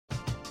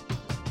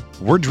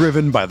We're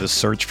driven by the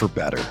search for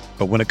better.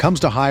 But when it comes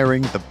to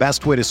hiring, the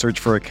best way to search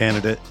for a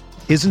candidate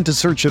isn't to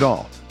search at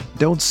all.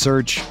 Don't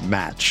search,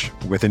 match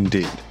with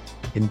Indeed.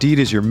 Indeed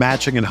is your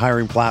matching and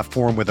hiring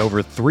platform with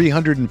over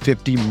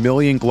 350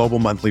 million global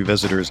monthly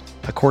visitors,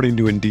 according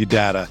to Indeed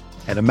data,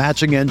 and a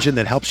matching engine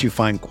that helps you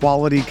find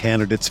quality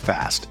candidates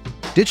fast.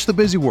 Ditch the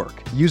busy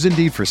work. Use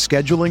Indeed for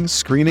scheduling,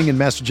 screening, and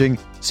messaging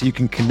so you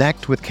can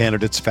connect with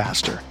candidates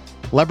faster.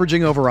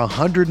 Leveraging over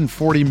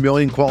 140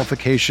 million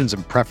qualifications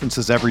and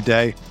preferences every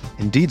day,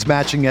 Indeed's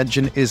matching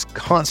engine is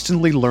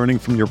constantly learning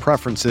from your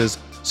preferences,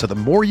 so the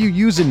more you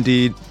use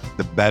Indeed,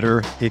 the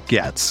better it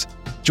gets.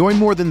 Join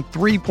more than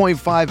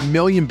 3.5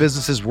 million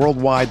businesses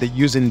worldwide that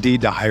use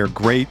Indeed to hire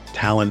great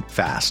talent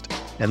fast.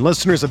 And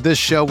listeners of this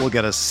show will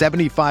get a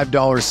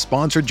 $75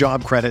 sponsored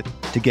job credit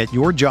to get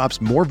your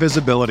jobs more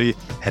visibility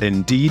at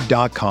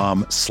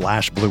Indeed.com/Blue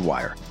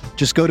Wire.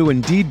 Just go to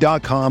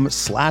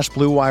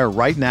Indeed.com/Blue Wire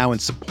right now and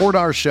support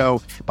our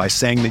show by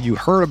saying that you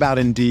heard about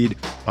Indeed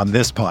on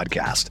this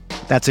podcast.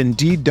 That's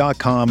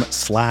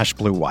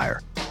Indeed.com/Blue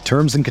Wire.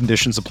 Terms and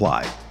conditions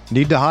apply.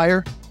 Need to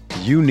hire?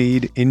 You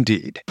need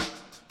Indeed.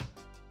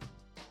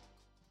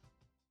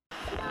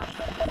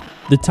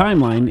 The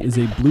Timeline is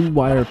a Blue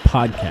Wire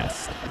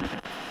podcast.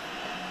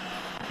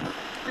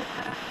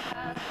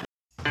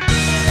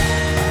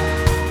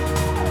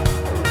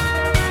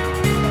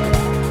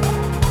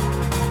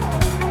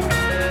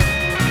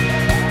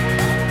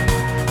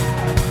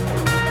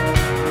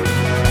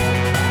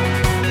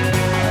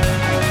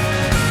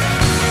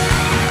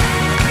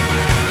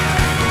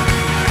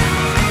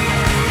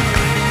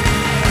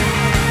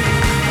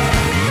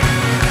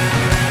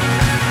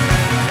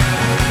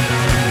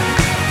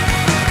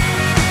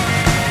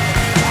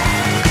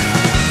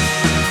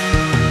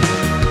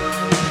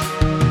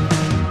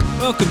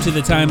 Welcome to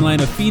the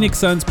Timeline of Phoenix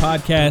Suns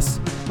podcast.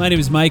 My name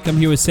is Mike. I'm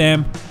here with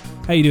Sam.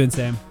 How you doing,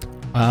 Sam?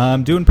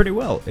 I'm doing pretty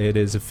well. It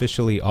is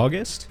officially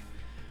August,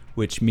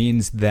 which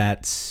means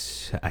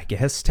that I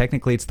guess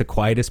technically it's the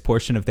quietest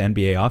portion of the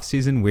NBA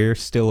offseason. We're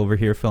still over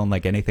here feeling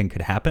like anything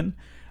could happen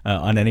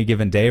on any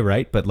given day,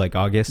 right? But like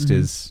August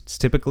is it's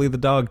typically the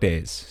dog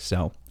days.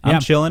 So I'm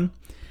chilling.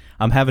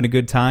 I'm having a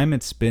good time.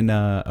 It's been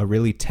a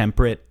really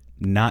temperate,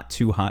 not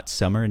too hot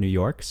summer in New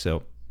York.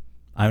 So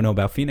I don't know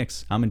about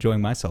Phoenix. I'm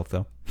enjoying myself,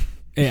 though.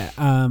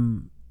 Yeah,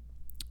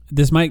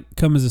 this might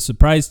come as a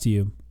surprise to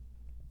you.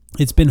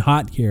 It's been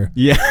hot here.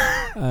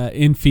 Yeah,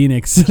 in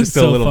Phoenix just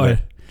so a little far. bit.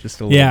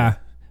 Just a little. Yeah, bit.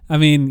 I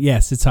mean,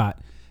 yes, it's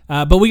hot.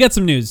 But we got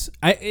some news.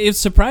 It's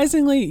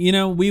surprisingly,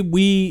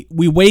 we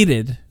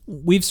waited.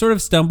 We've sort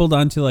of stumbled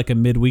onto like a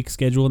midweek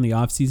schedule in the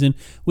off season,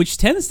 which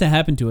tends to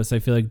happen to us. I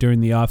feel like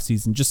during the off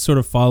season, just sort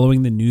of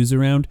following the news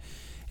around,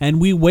 and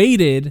we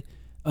waited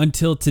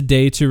until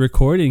today to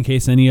record in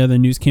case any other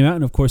news came out.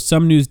 And of course,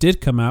 some news did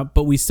come out,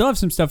 but we still have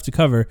some stuff to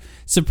cover.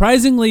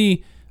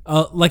 Surprisingly,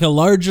 like a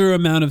larger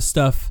amount of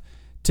stuff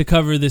to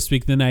cover this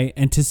week than I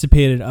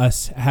anticipated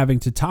us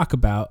having to talk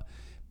about.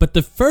 But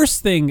the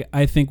first thing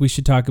I think we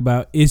should talk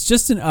about is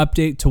just an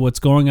update to what's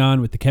going on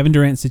with the Kevin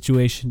Durant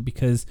situation,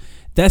 because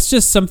that's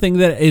just something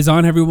that is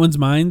on everyone's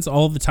minds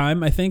all the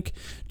time, I think,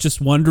 just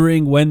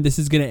wondering when this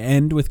is going to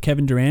end with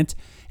Kevin Durant.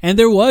 And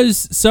there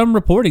was some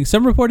reporting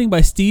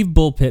by Steve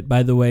Bulpett,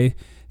 by the way.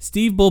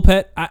 Steve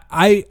Bulpett,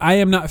 I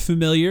am not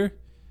familiar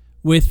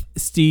with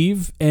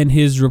Steve and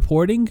his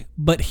reporting,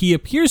 but he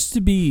appears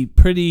to be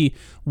pretty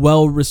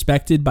well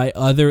respected by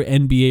other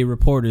NBA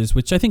reporters,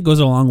 which I think goes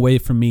a long way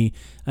for me.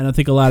 I don't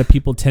think a lot of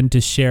people tend to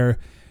share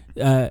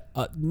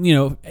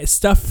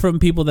stuff from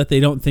people that they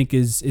don't think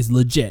is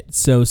legit.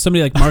 So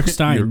somebody like Mark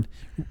Stein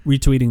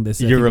retweeting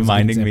this. You're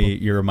reminding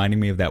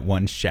me of that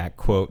one Shaq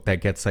quote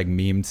that gets like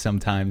memed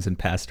sometimes and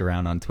passed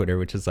around on Twitter,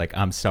 which is like,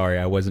 "I'm sorry,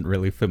 I wasn't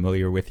really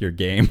familiar with your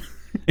game."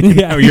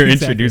 Yeah, you're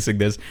introducing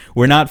this.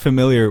 We're not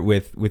familiar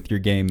with your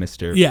game,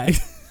 Mr. Yeah.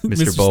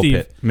 Mr.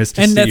 Bulpett, Mr.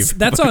 And Steve.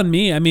 that's on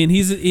me. I mean,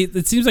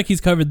 it seems like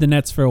he's covered the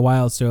Nets for a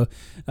while, so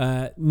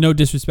no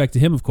disrespect to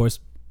him, of course.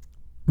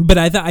 But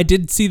I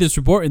did see this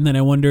report, and then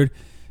I wondered,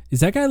 is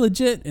that guy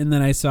legit? And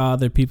then I saw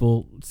other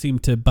people seem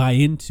to buy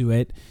into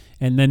it,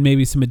 and then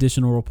maybe some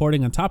additional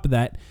reporting on top of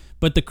that.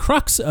 But the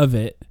crux of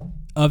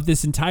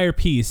this entire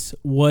piece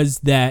was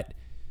that,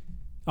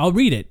 I'll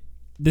read it.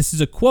 This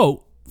is a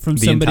quote from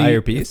somebody. The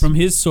entire piece? From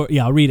his source.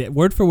 Yeah, I'll read it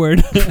word for word.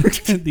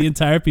 The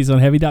entire piece on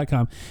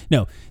heavy.com.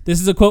 No, this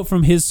is a quote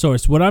from his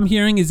source. "What I'm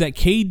hearing is that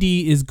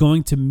KD is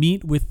going to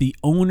meet with the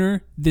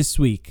owner this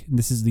week." And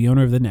this is the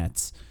owner of the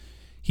Nets.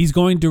 He's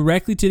going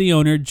directly to the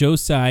owner, Joe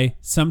Tsai,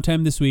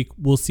 sometime this week.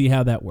 We'll see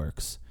how that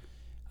works.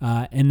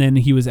 And then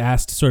he was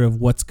asked sort of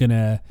what's going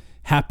to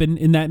happen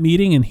in that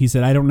meeting, and he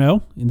said, "I don't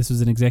know." And this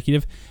was an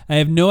executive. "I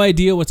have no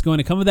idea what's going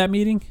to come of that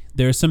meeting.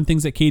 There are some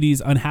things that KD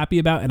is unhappy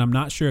about, and I'm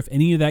not sure if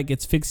any of that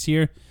gets fixed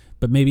here,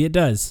 but maybe it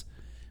does,"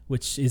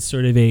 which is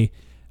sort of a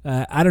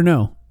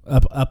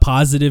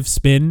positive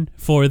spin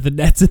for the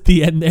Nets at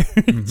the end there.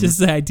 Just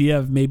the idea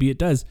of maybe it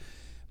does.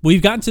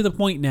 We've gotten to the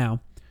point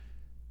now.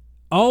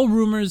 All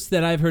rumors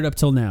that I've heard up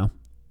till now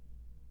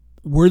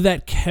were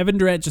that Kevin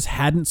Durant just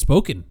hadn't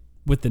spoken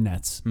with the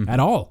Nets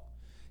at all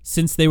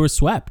since they were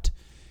swept.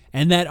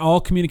 and that all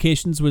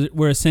communications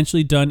were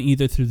essentially done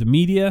either through the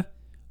media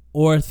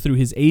or through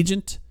his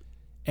agent.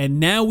 And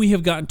now we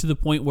have gotten to the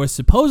point where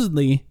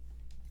supposedly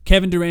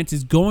Kevin Durant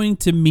is going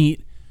to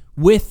meet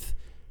with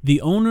the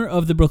owner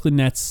of the Brooklyn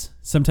Nets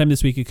sometime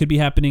this week. It could be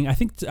happening. I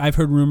think I've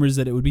heard rumors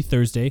that it would be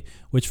Thursday,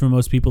 which for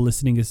most people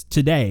listening is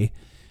today.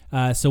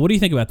 So what do you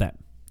think about that?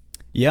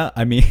 Yeah,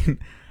 I mean,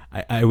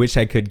 I wish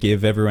I could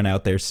give everyone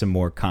out there some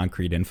more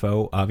concrete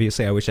info.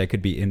 Obviously, I wish I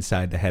could be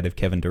inside the head of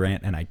Kevin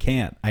Durant, and I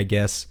can't. I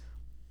guess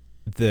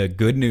the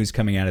good news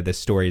coming out of this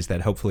story is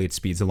that hopefully it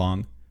speeds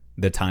along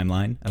the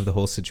timeline of the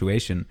whole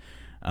situation.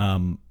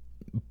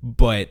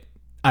 But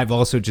I've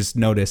also just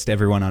noticed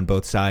everyone on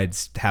both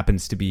sides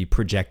happens to be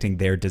projecting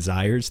their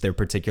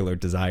particular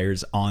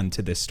desires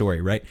onto this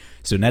story, right?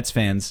 So Nets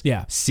fans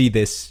see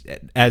this,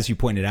 as you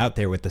pointed out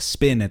there with the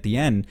spin at the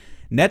end,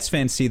 Nets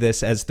fans see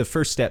this as the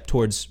first step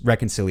towards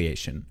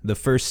reconciliation, the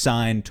first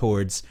sign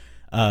towards,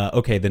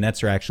 okay, the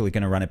Nets are actually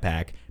going to run it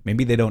back.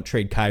 Maybe they don't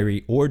trade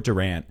Kyrie or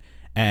Durant.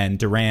 And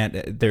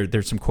Durant,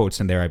 there's some quotes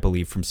in there, I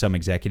believe, from some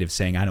executives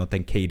saying, I don't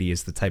think KD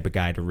is the type of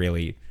guy to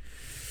really,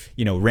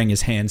 wring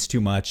his hands too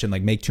much and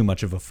like make too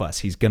much of a fuss.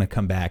 He's going to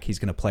come back. He's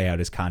going to play out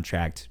his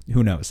contract.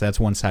 Who knows? That's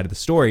one side of the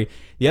story.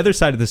 The other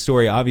side of the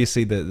story,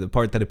 obviously, the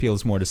part that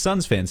appeals more to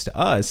Suns fans, to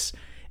us,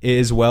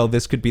 is, well,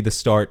 this could be the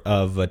start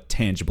of a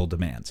tangible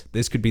demand.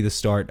 This could be the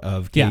start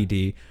of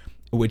KD,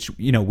 which,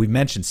 we've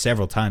mentioned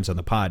several times on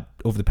the pod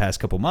over the past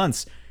couple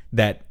months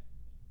that,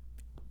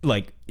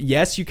 like,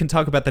 yes, you can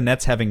talk about the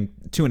Nets having,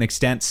 to an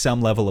extent,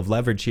 some level of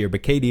leverage here,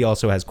 but KD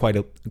also has quite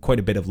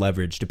a bit of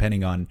leverage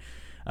depending on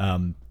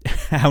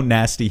how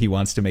nasty he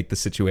wants to make the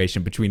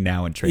situation between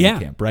now and training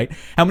camp, right?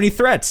 How many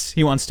threats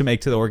he wants to make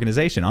to the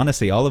organization.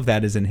 Honestly, all of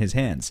that is in his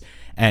hands,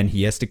 and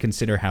he has to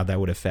consider how that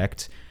would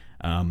affect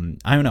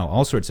I don't know,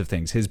 all sorts of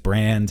things, his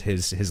brand,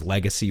 his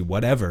legacy,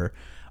 whatever.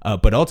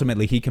 But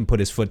ultimately, he can put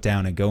his foot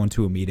down and go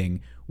into a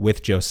meeting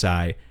with Joe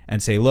Tsai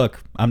and say,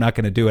 look, I'm not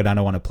going to do it. I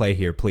don't want to play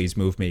here. Please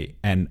move me.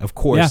 And of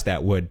course,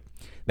 that would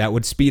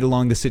speed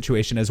along the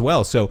situation as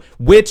well. So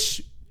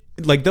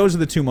those are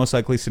the two most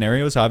likely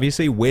scenarios,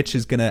 obviously. Which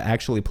is going to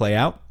actually play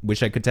out?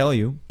 Wish I could tell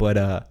you.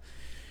 But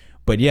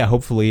yeah,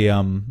 hopefully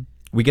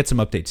we get some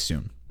updates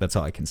soon. That's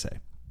all I can say.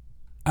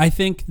 I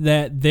think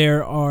that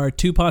there are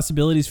two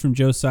possibilities from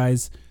Joe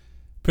Tsai's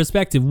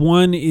perspective.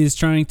 One is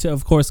trying to,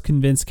 of course,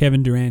 convince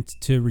Kevin Durant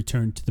to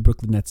return to the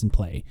Brooklyn Nets and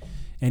play.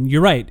 And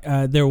you're right.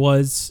 There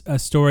was a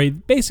story.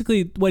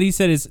 Basically, what he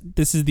said is,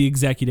 this is the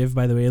executive,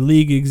 by the way, a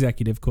league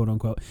executive, quote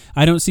unquote.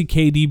 I don't see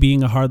KD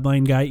being a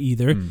hardline guy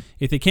either.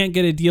 If they can't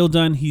get a deal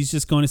done, he's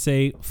just going to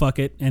say, fuck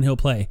it, and he'll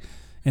play.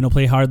 And he'll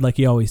play hard like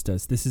he always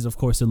does. This is, of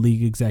course, a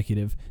league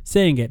executive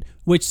saying it,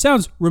 which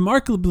sounds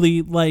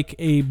remarkably like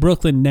a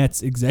Brooklyn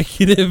Nets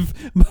executive,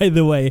 by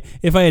the way,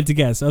 if I had to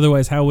guess.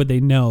 Otherwise, how would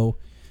they know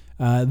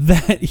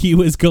that he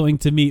was going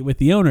to meet with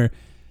the owner?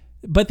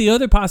 But the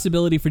other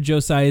possibility for Joe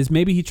Tsai is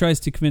maybe he tries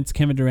to convince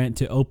Kevin Durant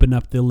to open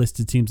up the list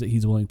of teams that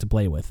he's willing to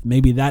play with.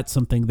 Maybe that's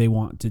something they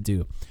want to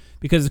do.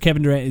 Because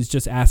Kevin Durant is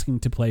just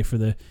asking to play for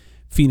the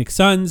Phoenix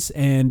Suns,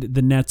 and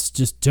the Nets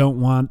just don't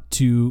want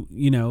to,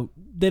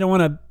 they don't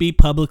want to be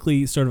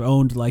publicly sort of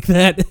owned like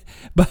that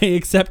by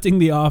accepting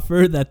the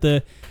offer that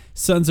the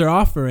Suns are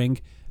offering,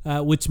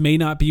 which may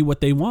not be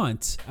what they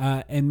want.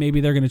 And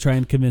maybe they're going to try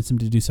and convince him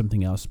to do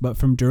something else. But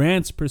from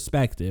Durant's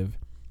perspective,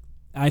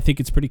 I think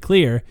it's pretty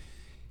clear.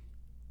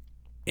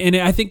 And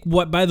I think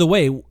by the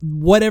way,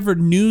 whatever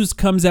news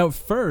comes out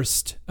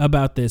first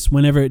about this,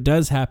 whenever it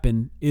does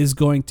happen, is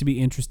going to be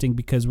interesting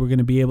because we're going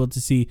to be able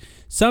to see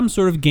some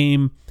sort of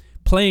game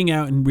playing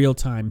out in real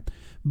time.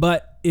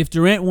 But if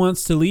Durant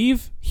wants to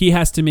leave, he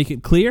has to make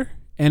it clear.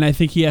 And I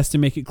think he has to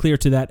make it clear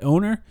to that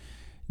owner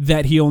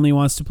that he only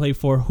wants to play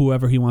for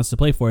whoever he wants to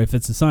play for. If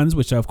it's the Suns,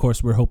 which of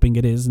course we're hoping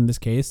it is in this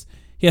case,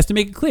 he has to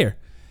make it clear.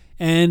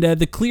 And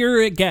the clearer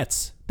it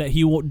gets that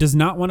he does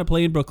not want to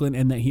play in Brooklyn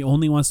and that he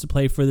only wants to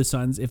play for the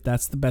Suns, if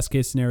that's the best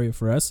case scenario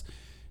for us,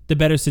 the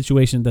better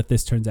situation that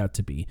this turns out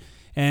to be.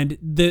 And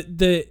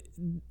the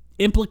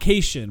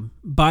implication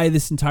by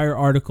this entire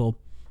article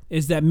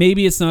is that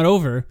maybe it's not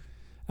over,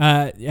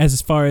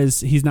 as far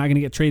as he's not going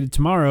to get traded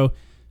tomorrow,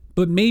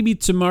 but maybe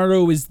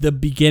tomorrow is the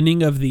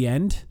beginning of the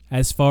end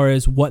as far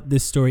as what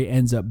this story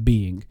ends up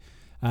being,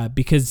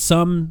 because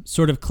some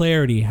sort of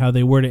clarity, how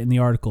they word it in the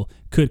article,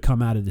 could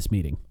come out of this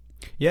meeting.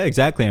 Yeah,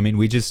 exactly. I mean,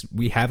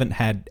 we haven't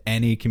had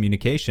any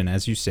communication,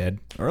 as you said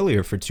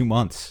earlier, for 2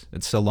 months.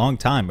 It's a long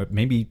time, but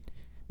maybe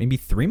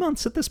 3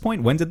 months at this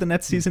point. When did the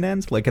Nets season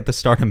end? Like at the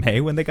start of May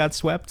when they got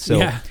swept?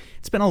 So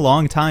It's been a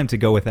long time to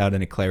go without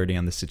any clarity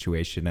on the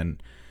situation.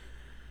 And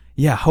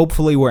yeah,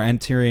 hopefully we're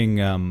entering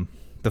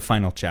the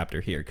final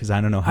chapter here, because I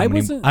don't know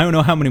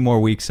how many more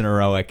weeks in a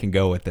row I can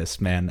go with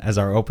this, man. As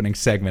our opening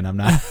segment, I'm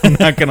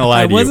not gonna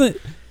lie to you.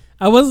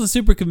 I wasn't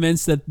super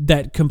convinced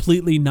that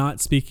completely not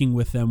speaking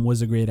with them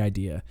was a great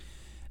idea.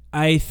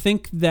 I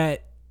think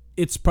that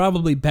it's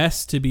probably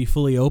best to be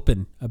fully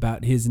open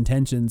about his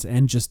intentions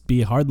and just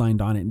be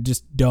hardlined on it and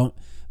just don't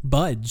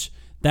budge.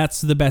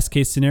 That's the best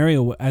case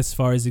scenario as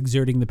far as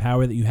exerting the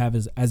power that you have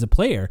as a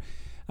player.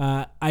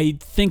 I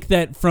think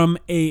that from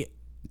a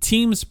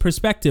team's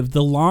perspective,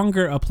 the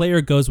longer a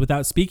player goes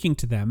without speaking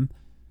to them,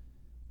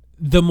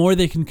 the more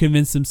they can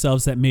convince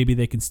themselves that maybe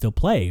they can still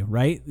play,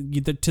 right?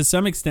 To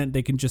some extent,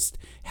 they can just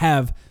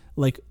have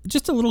like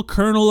just a little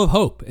kernel of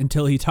hope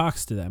until he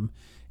talks to them.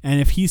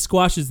 And if he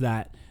squashes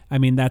that, I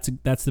mean, that's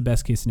the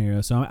best case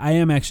scenario. So I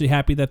am actually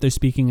happy that they're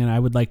speaking, and I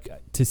would like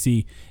to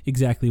see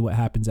exactly what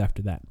happens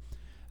after that.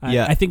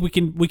 Yeah. I think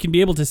we can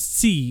be able to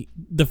see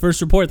the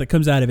first report that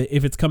comes out of it,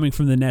 if it's coming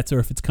from the Nets or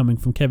if it's coming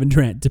from Kevin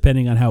Durant,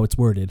 depending on how it's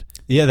worded.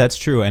 Yeah, that's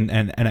true.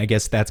 And I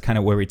guess that's kind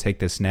of where we take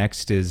this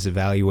next, is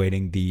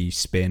evaluating the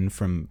spin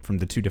from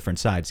the two different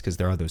sides, because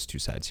there are those two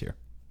sides here.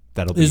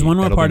 There's one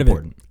more part of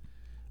it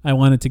I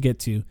wanted to get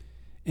to,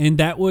 and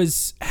that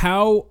was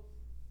how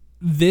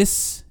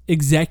this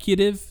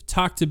executive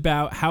talked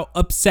about how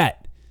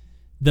upset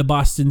the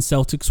Boston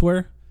Celtics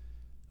were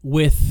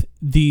with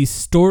the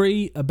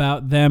story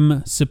about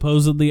them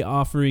supposedly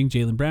offering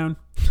Jaylen Brown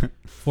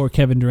for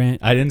Kevin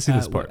Durant. I didn't see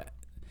this part.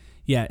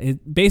 Yeah,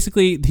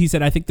 basically, he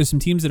said, I think there's some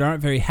teams that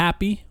aren't very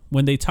happy.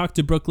 When they talk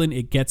to Brooklyn,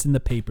 it gets in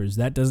the papers.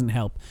 That doesn't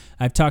help.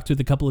 I've talked with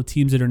a couple of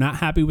teams that are not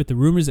happy with the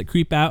rumors that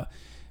creep out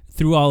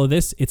through all of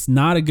this. It's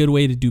not a good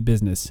way to do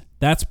business.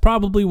 That's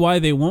probably why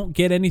they won't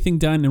get anything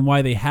done and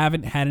why they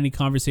haven't had any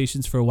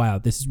conversations for a while.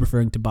 This is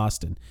referring to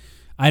Boston.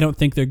 I don't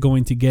think they're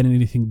going to get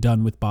anything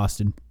done with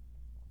Boston.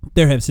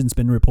 There have since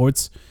been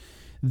reports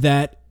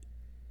that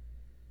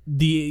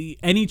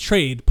any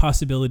trade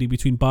possibility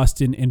between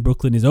Boston and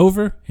Brooklyn is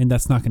over, and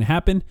that's not going to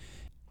happen.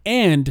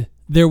 And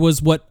there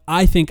was what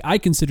I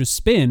consider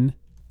spin,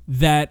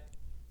 that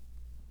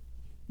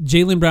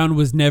Jaylen Brown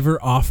was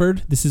never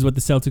offered. This is what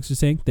the Celtics are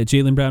saying, that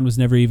Jaylen Brown was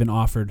never even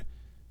offered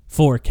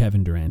for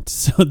Kevin Durant.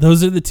 So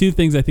those are the two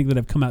things I think that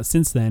have come out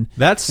since then.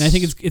 And I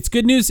think it's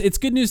good news. It's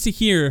good news to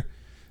hear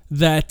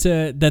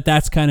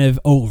that's kind of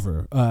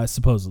over,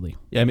 supposedly.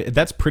 Yeah, I mean,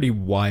 that's pretty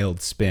wild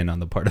spin on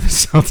the part of the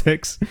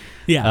Celtics.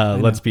 Yeah,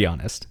 let's be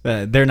honest.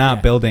 They're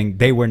not building.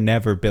 They were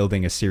never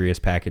building a serious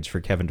package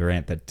for Kevin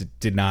Durant that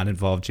did not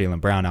involve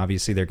Jaylen Brown.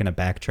 Obviously, they're going to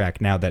backtrack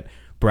now that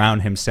Brown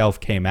himself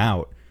came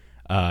out,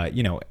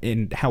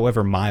 in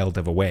however mild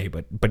of a way,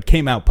 but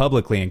came out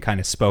publicly and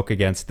kind of spoke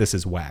against this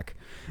is whack.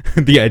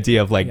 The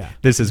idea of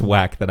this is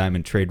whack that I'm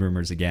in trade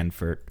rumors again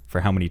for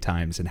how many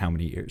times and how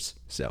many years.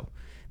 So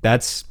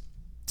that's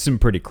some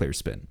pretty clear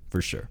spin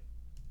for sure.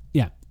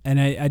 Yeah,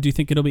 and I do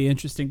think it'll be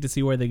interesting to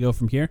see where they go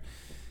from here.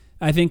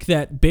 I think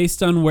that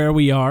based on where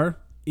we are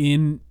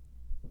in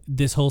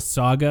this whole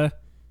saga,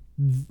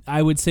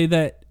 I would say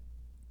that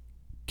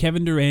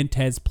Kevin Durant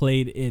has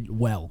played it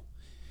well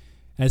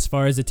as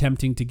far as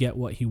attempting to get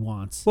what he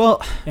wants.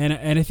 Well, and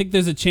I think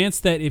there's a chance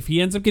that if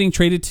he ends up getting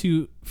traded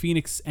to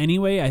Phoenix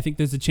anyway, I think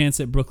there's a chance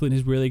that Brooklyn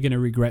is really going to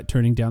regret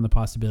turning down the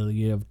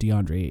possibility of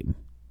DeAndre Ayton.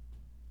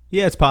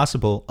 Yeah, it's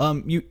possible.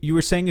 You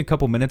were saying a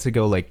couple minutes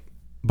ago, like,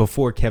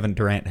 before Kevin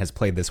Durant has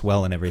played this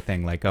well and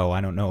everything, like, oh, I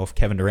don't know if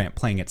Kevin Durant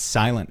playing it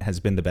silent has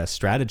been the best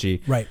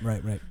strategy. Right.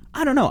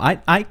 I don't know.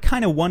 I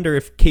kind of wonder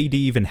if KD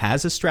even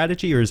has a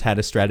strategy or has had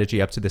a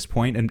strategy up to this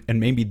point, and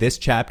maybe this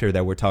chapter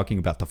that we're talking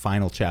about, the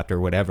final chapter,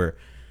 whatever,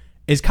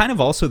 is kind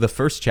of also the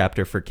first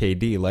chapter for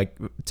KD. Like,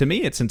 to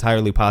me, it's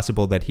entirely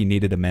possible that he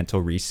needed a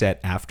mental reset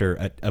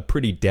after a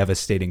pretty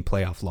devastating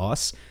playoff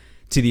loss,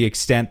 to the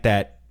extent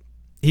that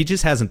he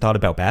just hasn't thought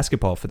about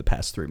basketball for the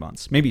past 3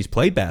 months. Maybe he's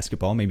played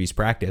basketball. Maybe he's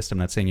practiced. I'm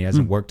not saying he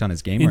hasn't worked on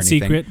his game or anything.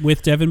 In secret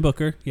with Devin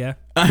Booker, yeah.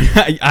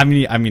 I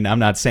mean, I'm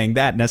not saying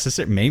that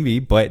necessarily. Maybe,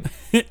 but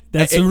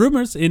that's the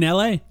rumors in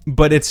LA.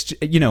 But it's,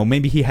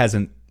 maybe he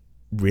hasn't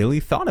really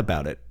thought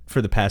about it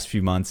for the past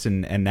few months,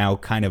 and now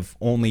kind of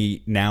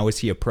only now is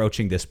he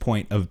approaching this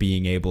point of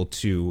being able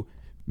to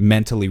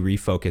mentally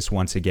refocus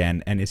once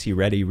again, and is he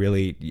ready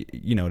really,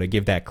 to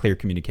give that clear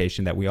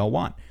communication that we all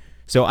want.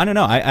 So I don't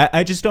know.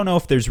 I just don't know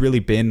if there's really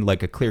been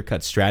like a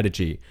clear-cut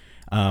strategy.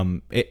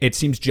 It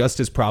seems just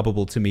as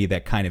probable to me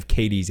that kind of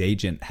KD's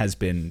agent has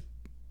been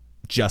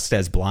just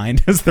as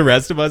blind as the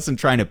rest of us and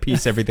trying to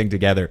piece everything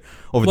together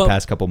over the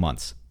past couple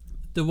months.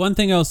 The one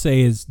thing I'll say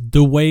is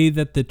the way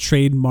that the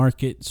trade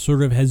market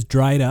sort of has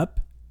dried up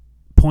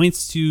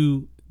points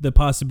to the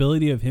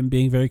possibility of him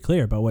being very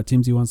clear about what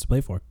teams he wants to play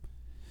for.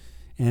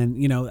 And,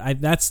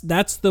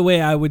 that's the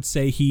way I would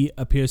say he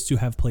appears to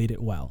have played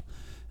it well.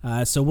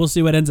 So we'll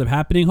see what ends up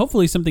happening.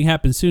 Hopefully something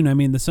happens soon. I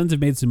mean, the Suns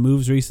have made some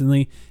moves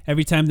recently.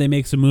 Every time they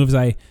make some moves,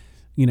 I'm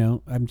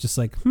just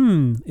like,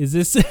 is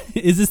this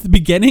the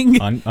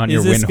beginning? On is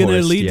your this win going to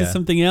horse, lead to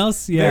something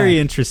else? Yeah. Very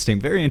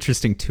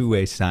interesting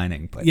two-way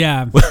signing. But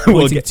yeah,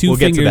 we'll get to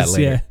that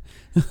later.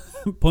 Yeah.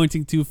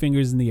 Pointing two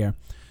fingers in the air.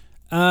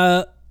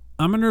 I'm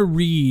going to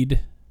read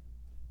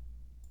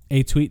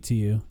a tweet to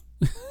you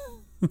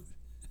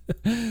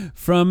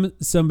from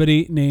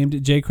somebody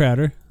named Jay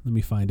Crowder. Let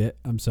me find it.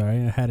 I'm sorry.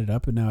 I had it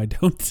up and now I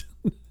don't.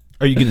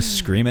 Are you going to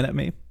scream it at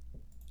me?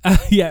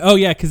 Yeah. Oh,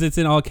 yeah, because it's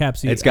in all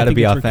caps. It's got to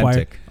be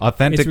authentic.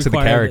 Authentic to the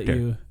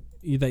character.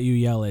 That you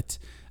yell it.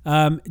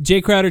 Jay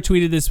Crowder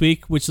tweeted this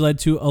week, which led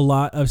to a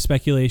lot of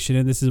speculation,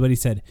 and this is what he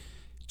said.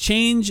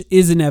 Change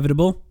is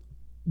inevitable.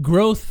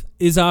 Growth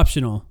is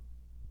optional.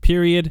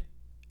 Period.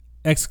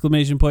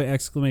 Exclamation point,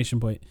 exclamation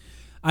point.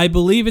 I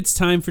believe it's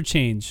time for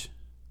change.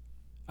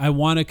 I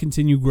want to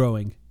continue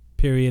growing.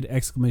 Period,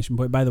 exclamation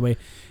point. By the way,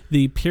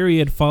 the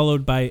period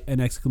followed by an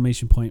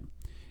exclamation point.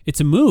 It's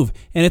a move,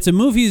 and it's a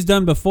move he's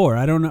done before.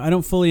 I don't know. I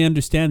don't fully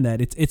understand that.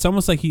 It's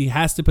almost like he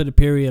has to put a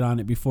period on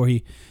it before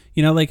he,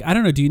 like, I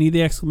don't know. Do you need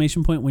the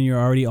exclamation point when you're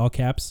already all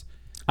caps?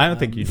 I don't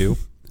think you do.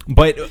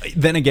 But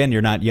then again,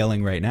 you're not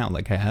yelling right now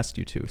like I asked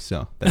you to,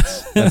 so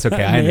that's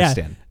okay. I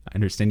understand. Yeah. I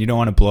understand. You don't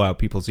want to blow out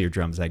people's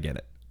eardrums. I get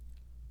it.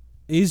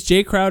 Is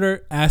Jay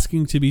Crowder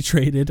asking to be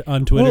traded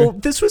on Twitter? Well,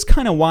 this was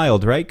kind of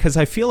wild, right? Because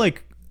I feel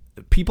like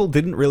people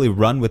didn't really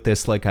run with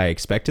this like I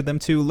expected them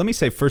to. Let me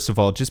say, first of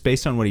all, just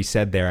based on what he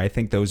said there, I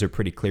think those are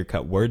pretty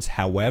clear-cut words.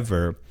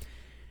 However,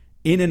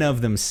 in and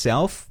of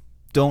themselves,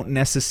 don't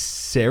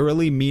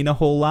necessarily mean a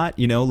whole lot.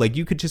 Like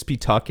you could just be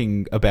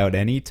talking about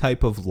any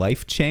type of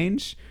life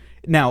change.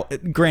 Now,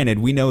 granted,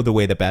 we know the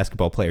way that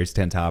basketball players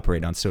tend to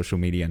operate on social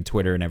media and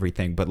Twitter and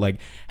everything, but like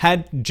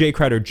had Jay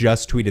Crowder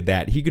just tweeted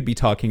that, he could be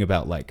talking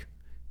about like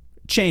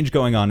change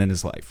going on in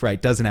his life,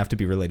 right? Doesn't have to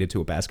be related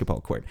to a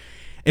basketball court.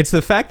 It's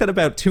the fact that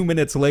about 2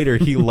 minutes later,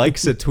 he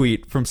likes a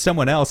tweet from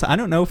someone else. I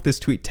don't know if this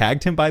tweet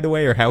tagged him, by the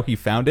way, or how he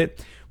found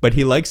it, but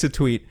he likes a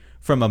tweet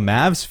from a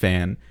Mavs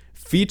fan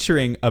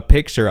featuring a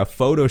picture, a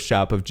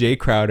Photoshop of Jay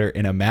Crowder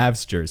in a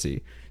Mavs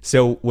jersey.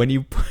 So when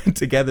you put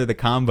together the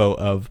combo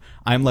of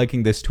I'm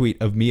liking this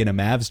tweet of me in a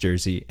Mavs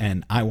jersey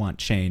and I want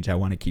change, I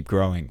want to keep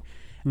growing,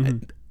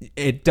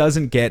 it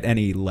doesn't get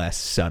any less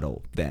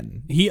subtle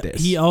than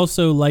this. He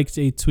also liked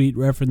a tweet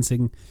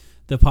referencing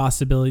the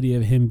possibility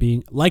of him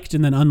being liked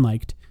and then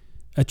unliked,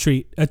 a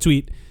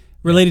tweet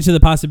related to the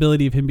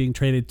possibility of him being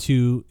traded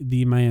to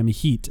the Miami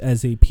Heat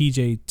as a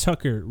PJ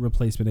Tucker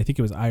replacement. I think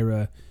it was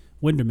Ira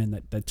Winderman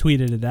that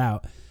tweeted it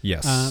out.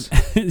 Yes.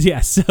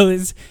 Yeah. So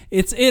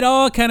it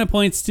all kind of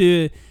points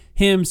to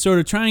him sort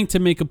of trying to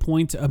make a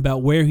point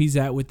about where he's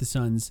at with the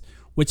Suns,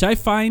 which I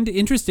find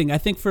interesting. I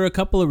think for a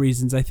couple of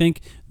reasons. I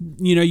think,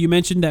 you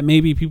mentioned that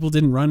maybe people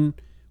didn't run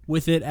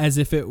with it as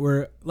if it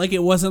were like,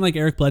 it wasn't like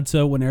Eric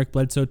Bledsoe when Eric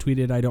Bledsoe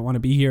tweeted, "I don't want to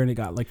be here," and it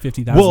got like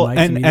 50,000 likes.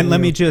 And let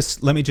me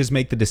just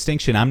make the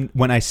distinction.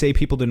 When I say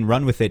people didn't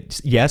run with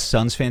it, yes,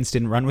 Suns fans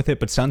didn't run with it,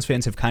 but Suns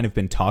fans have kind of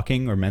been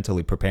talking or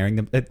mentally preparing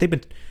them.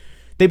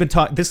 They've been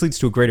talking. This leads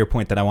to a greater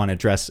point that I want to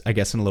address, I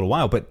guess, in a little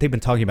while. But they've been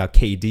talking about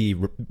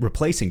KD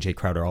replacing Jay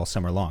Crowder all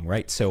summer long,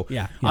 right? So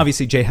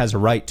obviously Jay has a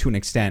right to an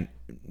extent.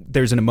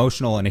 There's an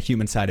emotional and a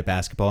human side of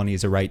basketball, and he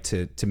has a right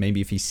to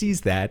maybe, if he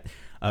sees that,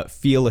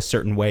 feel a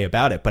certain way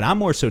about it. But I'm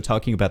more so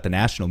talking about the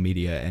national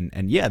media, and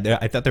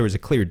I thought there was a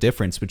clear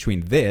difference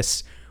between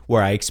this,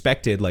 where I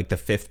expected like the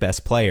fifth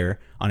best player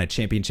on a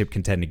championship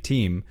contending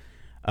team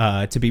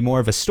to be more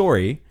of a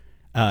story.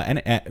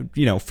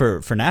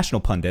 For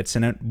national pundits,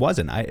 and it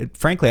wasn't.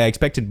 Frankly, I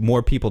expected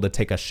more people to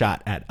take a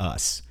shot at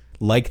us,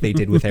 like they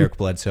did with Eric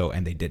Bledsoe,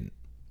 and they didn't,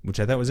 which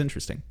I thought was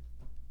interesting.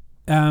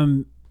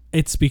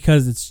 It's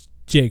because it's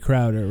Jay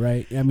Crowder,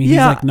 right? I mean, he's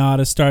like not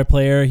a star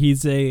player.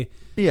 He's a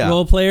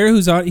role player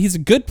he's a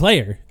good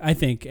player, I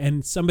think,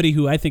 and somebody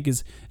who I think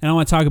is, and I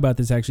want to talk about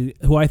this actually,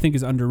 who I think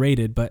is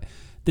underrated. But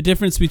the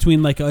difference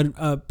between like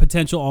a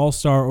potential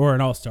all-star or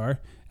an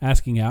all-star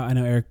asking out, I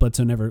know Eric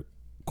Bledsoe never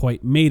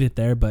quite made it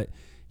there, but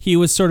he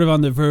was sort of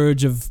on the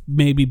verge of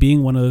maybe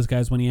being one of those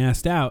guys when he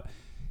asked out,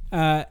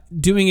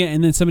 doing it.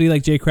 And then somebody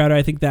like Jay Crowder,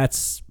 I think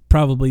that's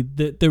probably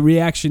the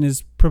reaction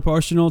is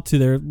proportional to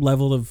their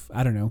level of,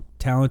 I don't know,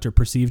 talent or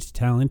perceived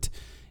talent,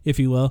 if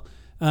you will.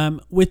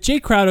 With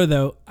Jay Crowder,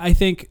 though, I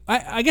think,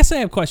 I guess I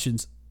have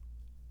questions.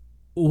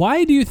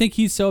 Why do you think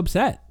he's so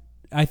upset?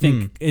 I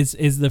think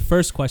is the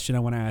first question I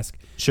want to ask.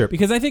 Sure.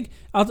 Because I think,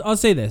 I'll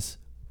say this.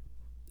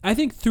 I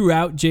think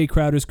throughout Jay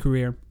Crowder's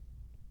career,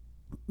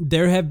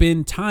 there have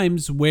been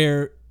times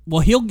where,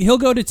 well, he'll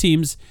go to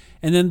teams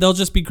and then they'll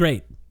just be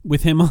great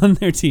with him on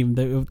their team.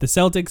 The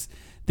Celtics,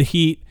 the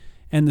Heat,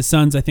 and the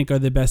Suns, I think, are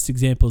the best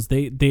examples.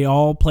 They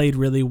all played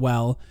really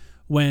well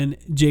when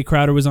Jay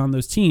Crowder was on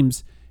those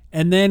teams.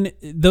 And then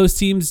those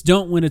teams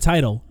don't win a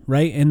title,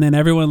 right? And then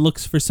everyone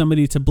looks for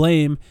somebody to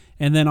blame.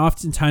 And then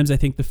oftentimes I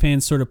think the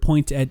fans sort of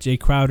point at Jay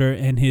Crowder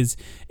and his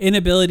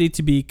inability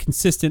to be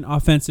consistent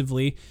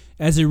offensively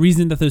as a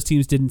reason that those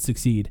teams didn't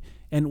succeed.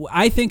 And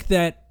I think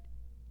that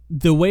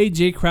the way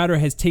Jay Crowder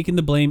has taken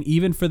the blame,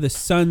 even for the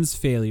Suns'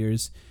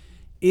 failures,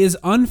 is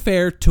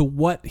unfair to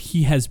what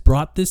he has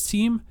brought this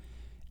team.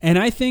 And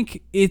I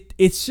think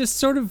it's just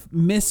sort of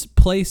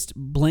misplaced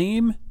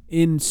blame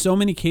in so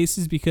many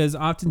cases, because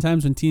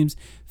oftentimes when teams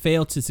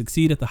fail to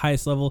succeed at the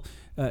highest level,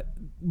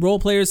 role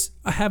players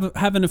have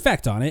an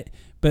effect on it.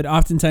 But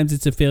oftentimes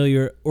it's a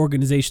failure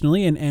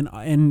organizationally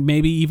and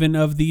maybe even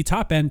of the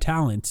top end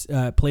talent.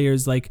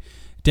 Players like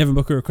Devin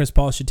Booker or Chris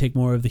Paul should take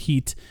more of the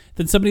heat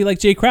than somebody like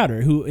Jay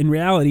Crowder, who in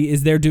reality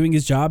is there doing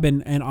his job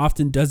and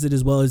often does it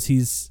as well as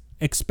he's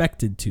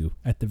expected to,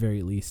 at the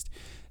very least.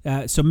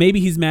 So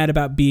maybe he's mad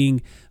about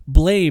being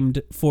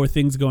blamed for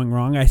things going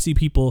wrong. I see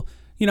people,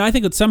 I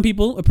think that some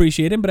people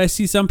appreciate him, but I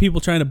see some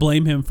people trying to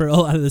blame him for a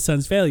lot of the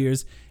Suns'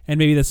 failures, and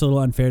maybe that's a little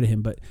unfair to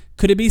him. But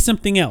could it be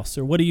something else,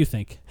 or what do you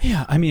think?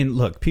 Yeah, I mean,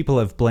 look, people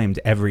have blamed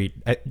every,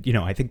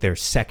 I think there are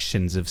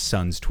sections of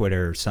Suns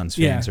Twitter, Suns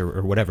fans,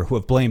 or whatever, who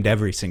have blamed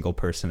every single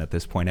person at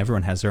this point.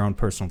 Everyone has their own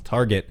personal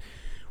target.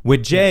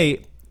 With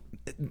Jay,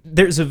 I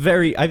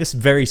have this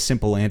very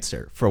simple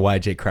answer for why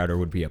Jay Crowder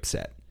would be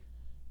upset.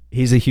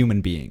 He's a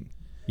human being,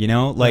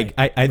 Like,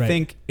 right, I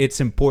think it's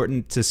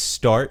important to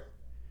start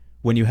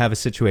when you have a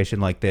situation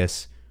like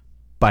this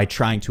by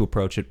trying to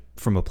approach it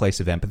from a place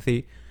of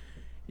empathy.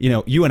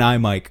 You and I,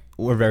 Mike,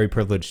 we're very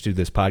privileged to do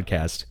this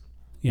podcast.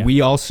 Yeah. We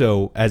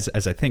also, as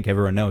I think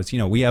everyone knows,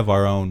 we have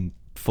our own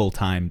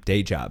full-time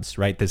day jobs,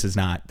 right? This is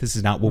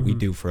not what we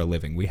do for a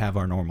living. We have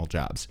our normal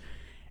jobs.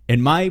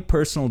 In my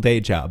personal day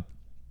job,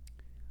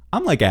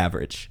 I'm like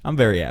average. I'm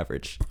very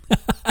average.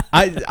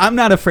 I'm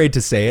not afraid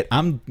to say it.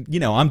 I'm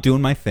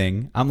doing my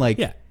thing. I'm like,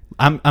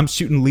 I'm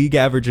shooting league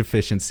average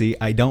efficiency.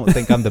 I don't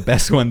think I'm the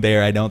best one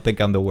there. I don't think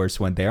I'm the worst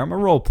one there. I'm a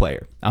role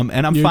player. I'm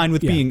fine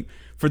with being,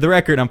 for the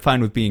record, I'm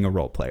fine with being a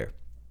role player.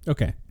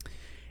 Okay.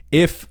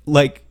 If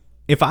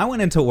I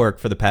went into work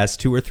for the past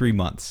 2 or 3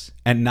 months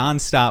and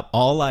nonstop,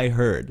 all I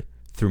heard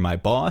through my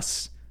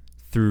boss,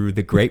 through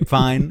the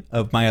grapevine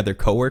of my other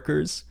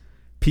coworkers,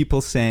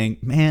 people saying,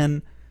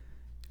 man,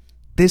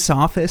 this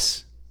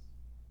office,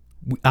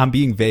 I'm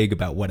being vague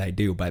about what I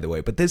do, by the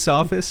way, but this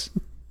office,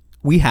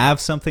 we have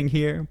something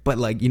here, but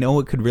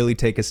what could really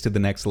take us to the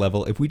next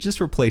level? If we just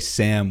replace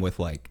Sam with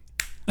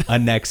a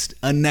next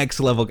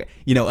level,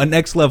 a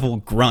next level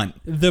grunt.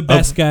 The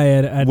best guy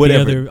at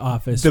the other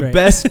office. The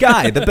best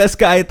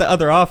guy at the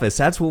other office.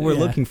 That's what we're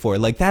looking for.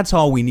 That's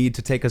all we need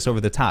to take us over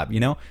the top,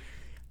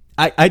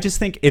 I just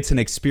think it's an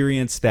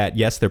experience that,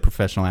 yes, they're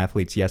professional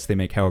athletes. Yes, they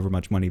make however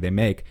much money they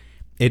make.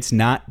 It's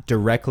not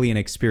directly an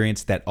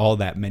experience that all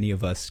that many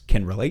of us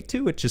can relate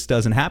to. It just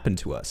doesn't happen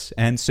to us.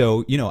 And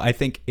so, I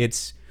think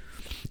it's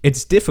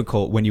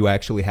difficult when you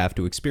actually have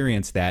to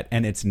experience that.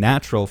 And it's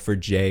natural for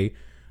Jay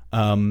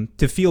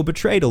to feel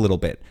betrayed a little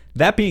bit.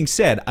 That being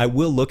said, I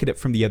will look at it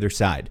from the other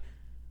side.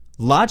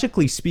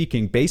 Logically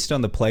speaking, based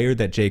on the player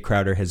that Jay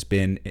Crowder has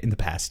been in the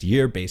past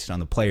year, based on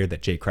the player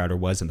that Jay Crowder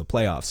was in the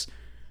playoffs,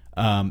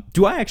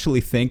 do I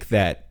actually think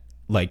that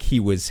he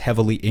was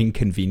heavily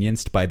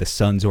inconvenienced by the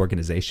Suns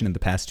organization in the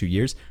past 2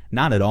 years?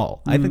 Not at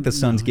all. I think the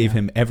Suns gave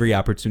him every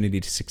opportunity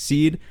to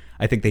succeed.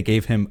 I think they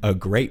gave him a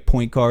great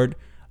point guard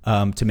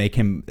to make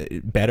him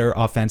better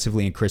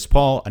offensively in Chris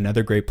Paul,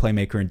 another great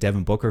playmaker in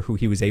Devin Booker, who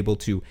he was able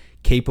to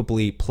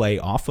capably play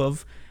off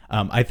of.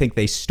 I think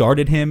they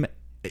started him,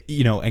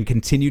 and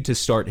continued to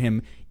start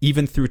him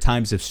even through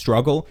times of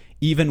struggle,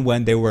 even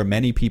when there were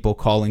many people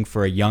calling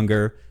for a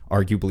younger,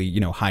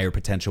 arguably, higher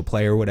potential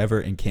player or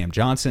whatever in Cam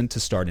Johnson to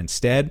start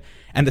instead.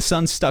 And the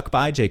Suns stuck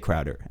by Jay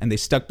Crowder, and they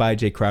stuck by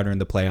Jay Crowder in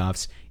the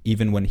playoffs,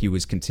 even when he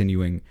was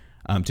continuing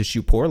to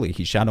shoot poorly.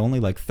 He shot only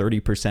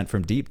 30%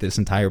 from deep this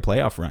entire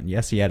playoff run.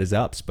 Yes, he had his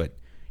ups, but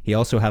he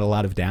also had a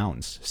lot of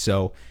downs.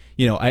 So,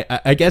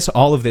 I guess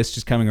all of this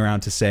just coming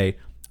around to say,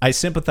 I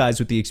sympathize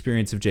with the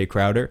experience of Jay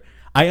Crowder.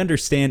 I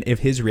understand if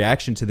his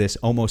reaction to this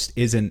almost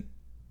isn't,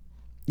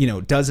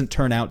 doesn't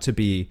turn out to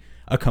be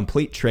a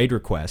complete trade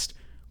request,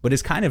 but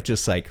it's kind of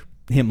just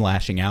him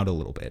lashing out a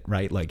little bit,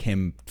 right?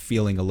 Him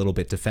feeling a little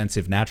bit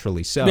defensive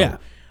naturally so. Yeah.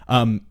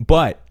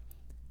 But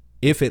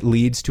if it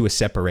leads to a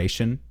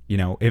separation,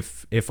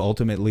 if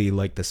ultimately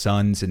the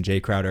Suns and Jay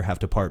Crowder have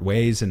to part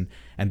ways and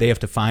they have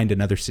to find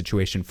another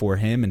situation for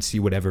him and see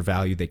whatever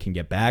value they can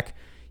get back,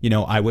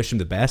 I wish him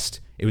the best.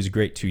 It was a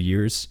great 2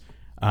 years.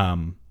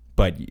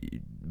 But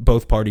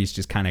both parties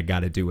just kind of got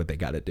to do what they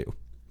got to do.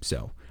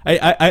 So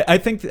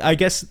I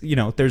guess,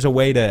 there's a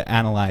way to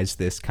analyze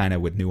this kind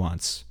of with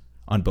nuance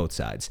on both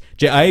sides.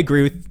 Jay, I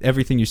agree with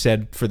everything you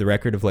said, for the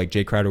record, of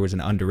Jay Crowder was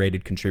an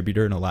underrated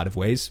contributor in a lot of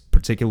ways,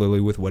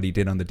 particularly with what he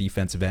did on the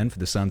defensive end for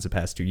the Suns the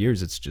past 2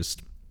 years. It's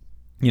just,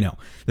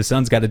 the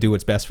Suns got to do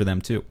what's best for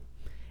them too.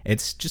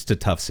 It's just a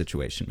tough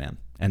situation, man.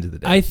 End of the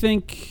day. I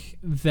think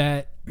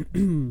that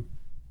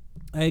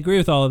I agree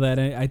with all of that.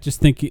 I just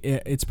think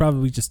it's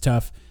probably just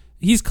tough.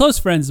 He's close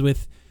friends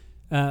with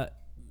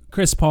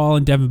Chris Paul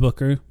and Devin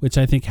Booker, which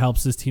I think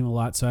helps this team a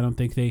lot. So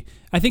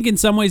I think in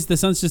some ways the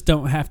Suns just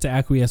don't have to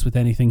acquiesce with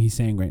anything he's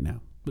saying right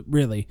now. But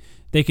really,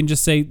 they can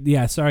just say,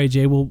 yeah, sorry,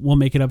 Jay, we'll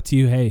make it up to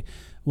you. Hey,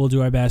 we'll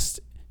do our best.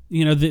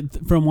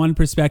 From one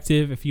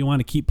perspective, if you want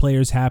to keep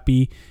players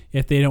happy,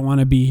 if they don't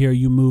want to be here,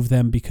 you move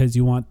them because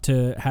you want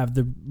to have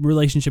the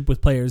relationship with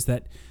players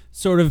that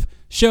sort of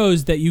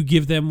shows that you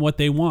give them what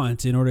they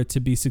want in order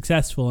to be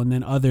successful, and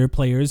then other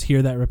players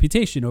hear that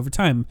reputation over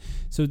time.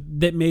 So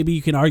that maybe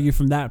you can argue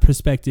from that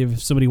perspective,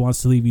 if somebody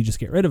wants to leave, you just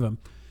get rid of them.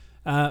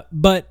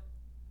 But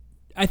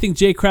I think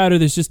Jay Crowder,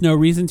 there's just no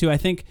reason to. I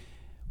think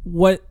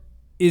what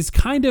is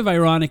kind of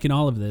ironic in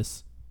all of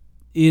this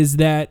is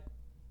that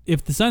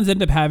if the Suns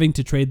end up having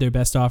to trade their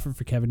best offer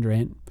for Kevin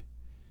Durant,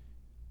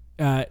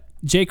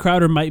 Jay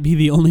Crowder might be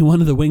the only one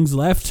of the wings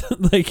left.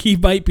 He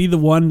might be the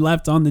one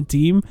left on the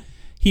team.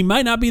 he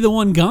might not be the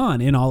one gone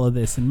in all of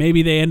this, and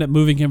maybe they end up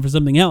moving him for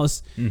something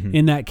else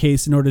in that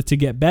case in order to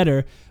get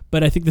better.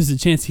 But I think there's a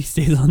chance he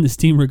stays on this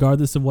team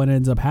regardless of what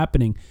ends up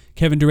happening,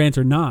 Kevin Durant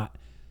or not.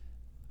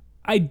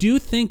 I do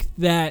think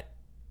that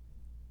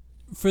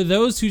for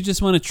those who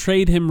just want to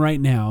trade him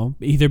right now,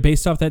 either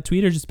based off that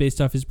tweet or just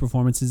based off his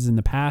performances in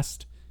the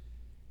past,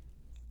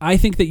 I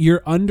think that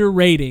you're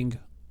underrating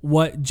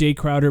what Jay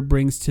Crowder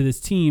brings to this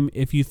team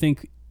if you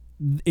think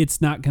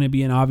it's not going to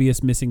be an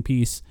obvious missing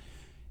piece,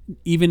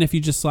 even if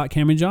you just slot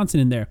Cameron Johnson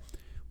in there.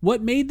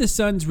 What made the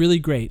Suns really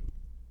great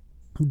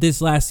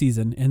this last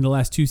season, and the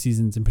last 2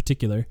 seasons in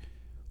particular,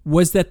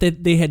 was that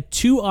they had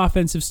 2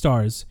 offensive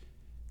stars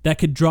that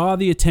could draw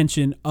the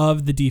attention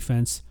of the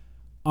defense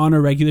on a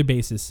regular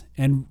basis.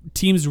 And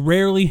teams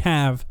rarely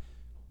have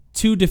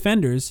 2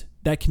 defenders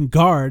that can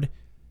guard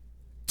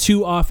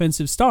 2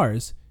 offensive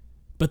stars.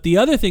 But the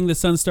other thing the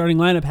Suns starting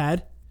lineup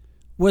had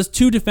was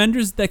 2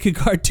 defenders that could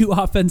guard 2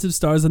 offensive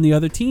stars on the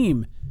other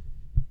team.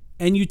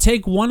 And you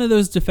take one of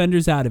those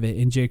defenders out of it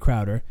in Jay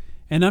Crowder,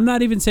 and I'm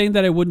not even saying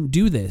that I wouldn't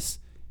do this,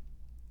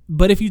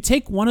 but if you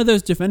take one of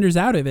those defenders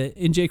out of it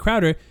in Jay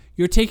Crowder,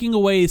 you're taking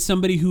away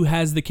somebody who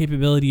has the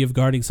capability of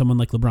guarding someone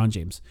like LeBron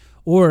James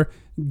or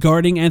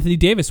guarding Anthony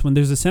Davis when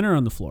there's a center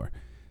on the floor,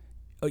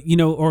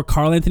 or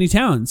Karl Anthony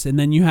Towns, and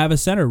then you have a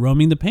center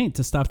roaming the paint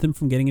to stop them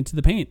from getting into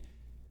the paint.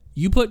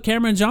 You put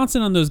Cameron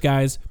Johnson on those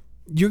guys,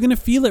 you're going to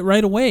feel it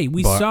right away.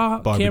 We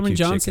saw Cameron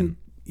Johnson. Chicken.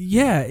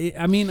 Yeah,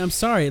 I'm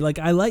sorry.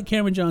 I like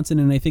Cameron Johnson,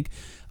 and I think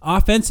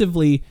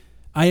offensively,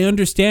 I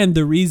understand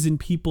the reason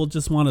people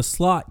just want to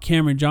slot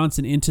Cameron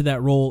Johnson into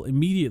that role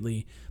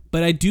immediately.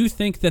 But I do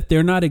think that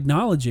they're not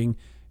acknowledging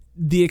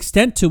the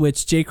extent to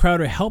which Jay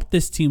Crowder helped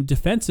this team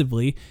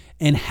defensively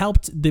and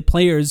helped the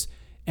players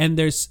and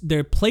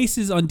their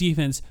places on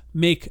defense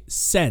make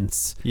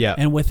sense. Yeah.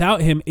 And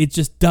without him, it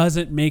just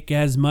doesn't make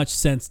as much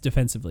sense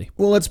defensively.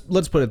 Well,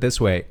 let's put it this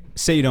way.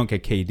 Say you don't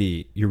get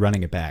KD, you're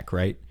running it back,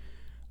 right?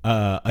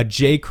 A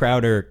Jay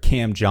Crowder,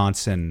 Cam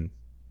Johnson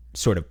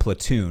sort of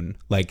platoon,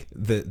 like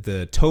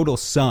the total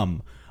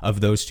sum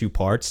of those 2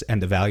 parts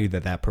and the value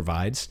that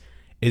provides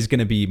is going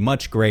to be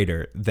much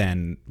greater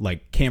than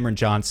like Cameron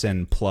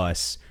Johnson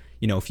plus,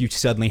 if you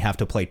suddenly have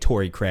to play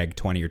Torrey Craig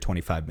 20 or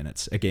 25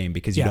 minutes a game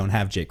because you don't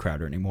have Jay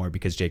Crowder anymore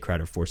because Jay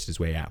Crowder forced his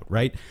way out,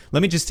 right?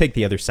 Let me just take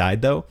the other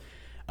side though.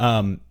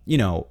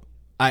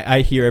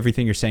 I hear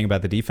everything you're saying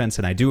about the defense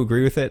and I do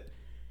agree with it.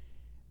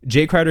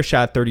 Jay Crowder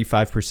shot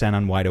 35%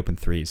 on wide open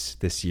threes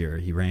this year.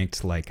 He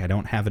ranked, I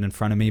don't have it in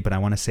front of me, but I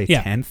want to say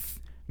 10th,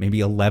 maybe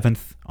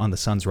 11th on the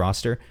Suns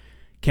roster.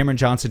 Cameron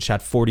Johnson shot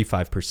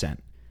 45%.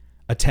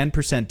 A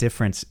 10%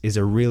 difference is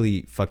a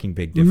really fucking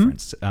big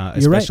difference,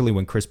 especially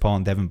when Chris Paul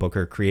and Devin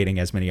Booker are creating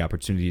as many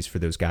opportunities for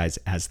those guys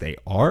as they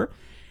are.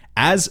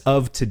 As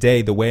of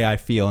today, the way I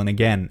feel, and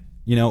again,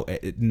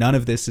 none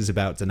of this is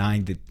about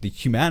denying the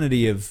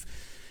humanity of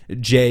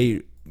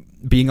Jay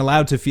being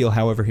allowed to feel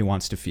however he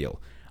wants to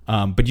feel.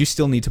 But you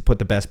still need to put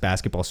the best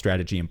basketball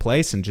strategy in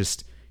place and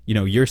just,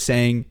 you're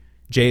saying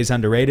Jay is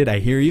underrated. I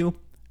hear you.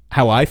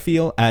 How I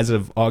feel as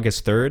of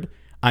August 3rd,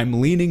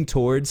 I'm leaning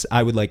towards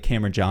I would like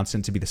Cameron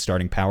Johnson to be the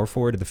starting power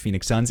forward of the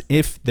Phoenix Suns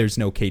if there's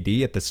no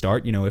KD at the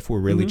start, if we're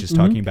really just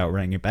talking about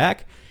running it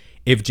back.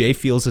 If Jay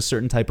feels a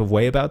certain type of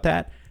way about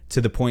that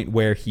to the point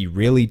where he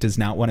really does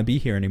not want to be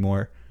here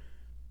anymore,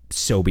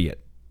 so be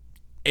it.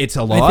 It's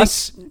a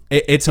loss.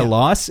 It's a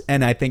loss.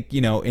 And I think,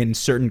 in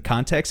certain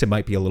contexts, it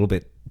might be a little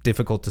bit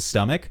difficult to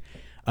stomach.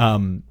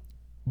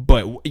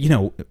 But,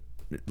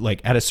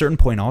 at a certain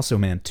point also,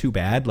 man, too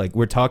bad.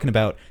 We're talking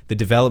about the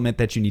development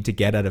that you need to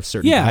get out of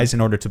certain guys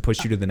in order to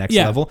push you to the next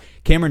level.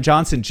 Cameron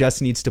Johnson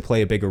just needs to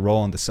play a bigger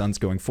role in the Suns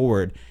going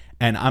forward.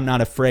 And I'm not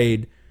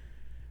afraid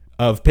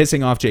of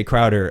pissing off Jay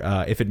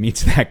Crowder if it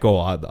meets that goal.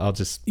 I'll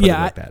just put it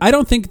like that. I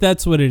don't think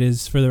that's what it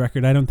is, for the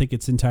record. I don't think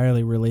it's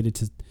entirely related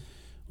to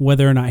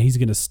whether or not he's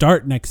going to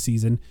start next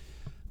season.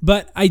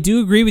 But I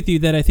do agree with you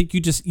that I think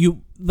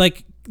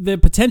the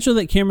potential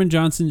that Cameron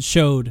Johnson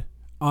showed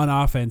on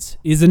offense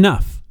is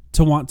enough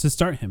to want to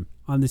start him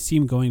on this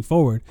team going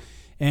forward,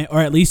 or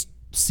at least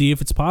see if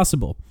it's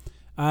possible.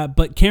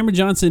 But Cameron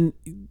Johnson,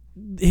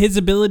 his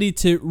ability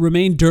to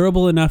remain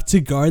durable enough to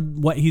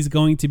guard what he's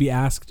going to be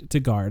asked to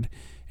guard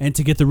and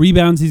to get the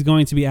rebounds he's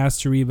going to be asked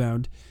to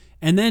rebound,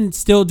 and then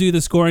still do the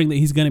scoring that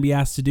he's going to be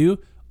asked to do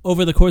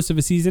over the course of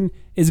a season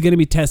is going to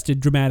be tested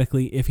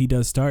dramatically if he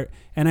does start.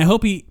 And I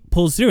hope he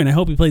pulls through, and I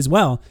hope he plays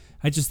well.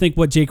 I just think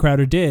what Jay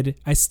Crowder did,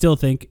 I still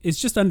think, is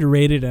just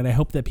underrated, and I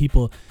hope that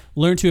people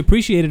learn to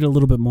appreciate it a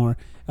little bit more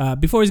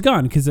before he's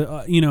gone, because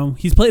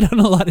he's played on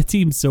a lot of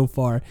teams so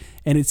far,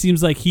 and it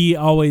seems like he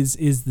always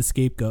is the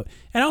scapegoat.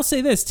 And I'll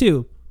say this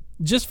too,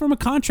 just from a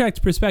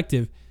contract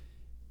perspective,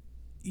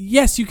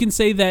 yes, you can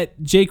say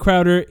that Jay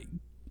Crowder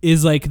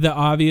is the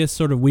obvious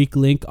sort of weak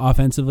link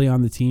offensively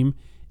on the team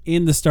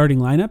in the starting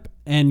lineup,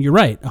 and you're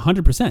right,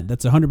 100%.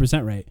 That's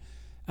 100%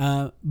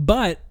 right.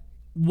 But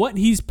what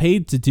he's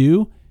paid to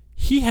do,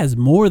 he has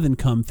more than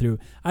come through.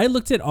 I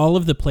looked at all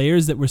of the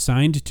players that were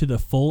signed to the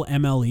full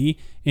MLE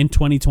in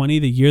 2020,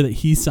 the year that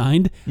he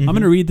signed. I'm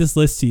going to read this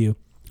list to you.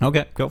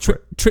 Okay, go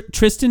for it.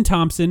 Tristan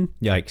Thompson,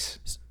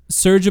 Yikes.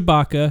 Serge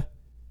Ibaka,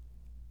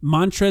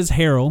 Montrezl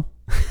Harrell,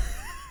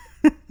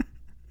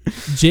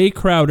 Jay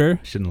Crowder,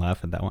 Shouldn't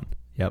laugh at that one.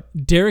 Yep.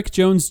 Derek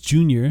Jones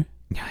Jr.,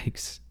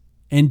 Yikes.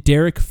 and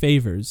Derek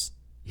Favors.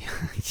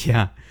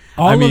 Yeah.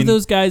 All of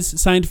those guys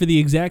signed for the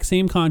exact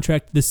same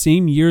contract the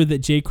same year that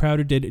Jay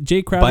Crowder did.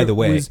 Jay Crowder, by the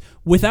way, was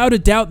without a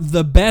doubt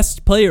the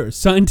best player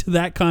signed to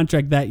that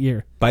contract that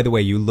year. By the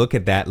way, you look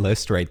at that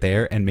list right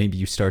there, and maybe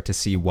you start to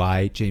see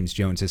why James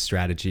Jones'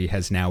 strategy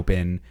has now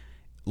been,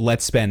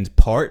 let's spend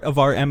part of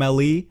our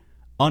MLE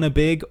on a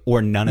big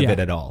or none of it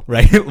at all,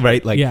 right?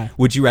 Right? Like,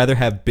 would you rather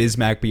have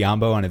Bismack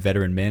Biyombo on a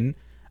veteran min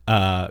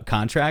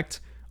contract?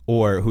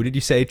 Or who did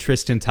you say?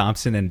 Tristan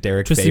Thompson and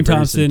Derek Favors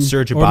Thompson, and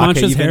Serge Ibaka. Or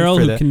Montrezl Harrell,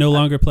 who can no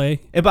longer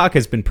play.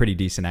 Ibaka's been pretty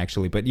decent,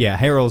 actually. But yeah,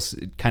 Harrell's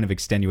kind of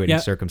extenuating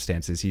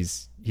circumstances.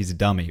 He's a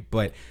dummy.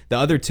 But the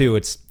other two,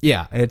 it's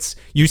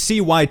you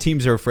see why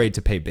teams are afraid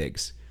to pay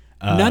bigs.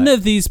 None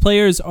of these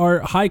players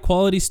are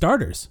high-quality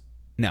starters.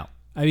 No.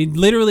 I mean,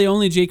 literally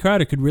only Jay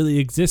Crowder could really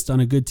exist on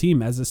a good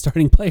team as a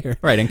starting player.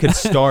 Right, and could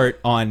start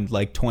on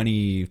like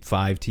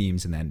 25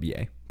 teams in the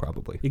NBA,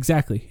 probably.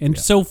 Exactly. And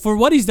so for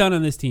what he's done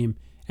on this team,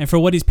 and for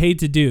what he's paid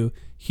to do,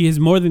 he has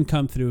more than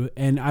come through,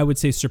 and I would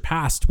say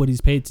surpassed what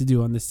he's paid to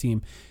do on this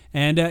team.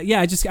 And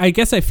I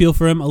guess I feel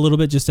for him a little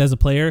bit just as a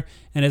player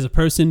and as a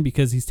person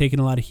because he's taken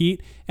a lot of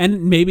heat.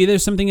 And maybe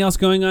there's something else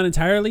going on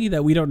entirely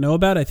that we don't know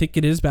about. I think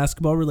it is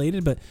basketball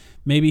related, but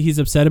maybe he's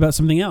upset about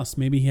something else.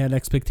 Maybe he had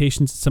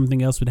expectations that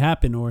something else would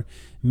happen, or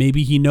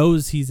maybe he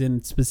knows he's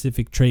in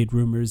specific trade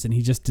rumors and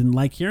he just didn't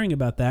like hearing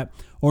about that.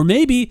 Or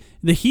maybe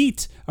the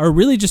Heat are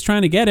really just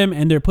trying to get him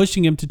and they're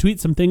pushing him to tweet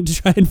something to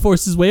try and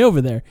force his way over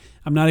there.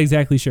 I'm not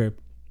exactly sure.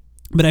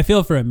 But I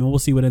feel for him, and we'll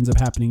see what ends up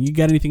happening. You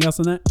got anything else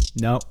on that?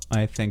 No,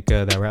 I think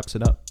that wraps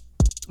it up.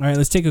 All right,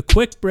 let's take a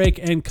quick break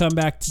and come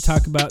back to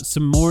talk about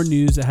some more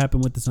news that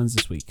happened with the Suns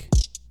this week.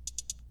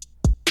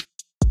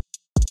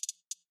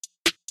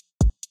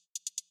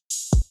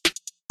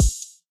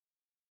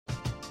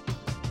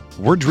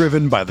 We're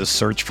driven by the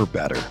search for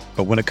better.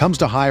 But when it comes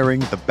to hiring,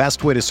 the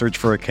best way to search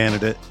for a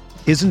candidate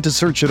isn't to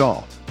search at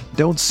all.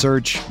 Don't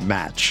search,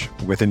 match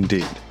with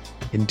Indeed.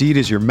 Indeed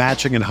is your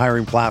matching and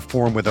hiring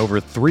platform with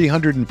over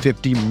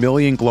 350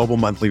 million global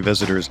monthly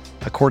visitors,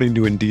 according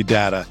to Indeed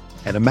data,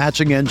 and a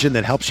matching engine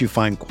that helps you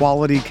find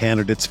quality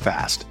candidates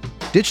fast.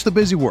 Ditch the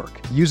busy work.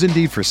 Use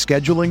Indeed for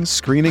scheduling,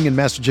 screening, and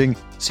messaging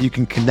so you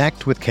can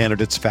connect with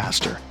candidates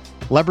faster.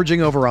 Leveraging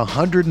over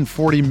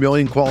 140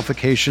 million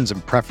qualifications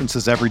and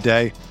preferences every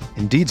day,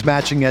 Indeed's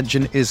matching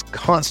engine is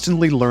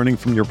constantly learning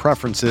from your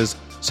preferences,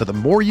 so the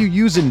more you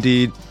use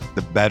Indeed,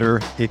 the better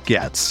it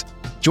gets.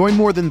 Join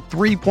more than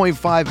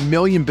 3.5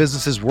 million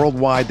businesses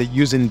worldwide that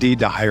use Indeed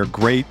to hire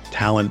great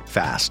talent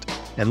fast.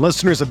 And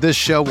listeners of this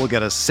show will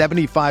get a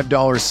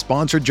 $75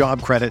 sponsored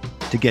job credit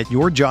to get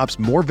your jobs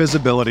more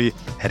visibility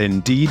at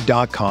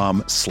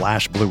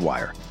Indeed.com/Blue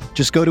Wire.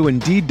 Just go to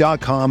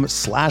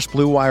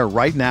Indeed.com/Blue Wire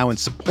right now and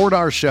support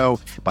our show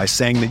by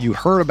saying that you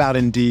heard about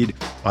Indeed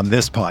on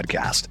this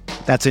podcast.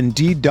 That's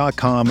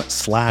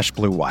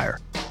Indeed.com/Blue Wire.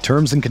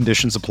 Terms and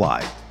conditions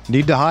apply.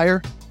 Need to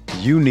hire?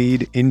 You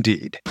need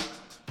Indeed.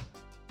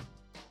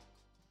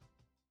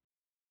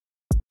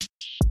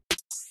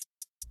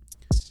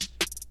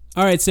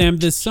 All right, Sam,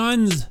 the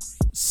Suns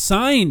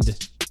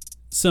signed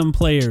some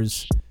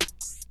players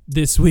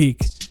this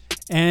week,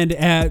 and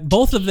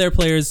both of their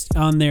players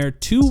on their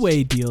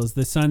two-way deals.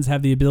 The Suns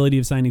have the ability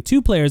of signing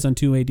two players on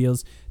two-way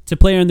deals to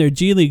play on their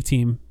G League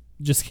team.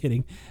 Just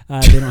kidding.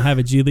 They don't have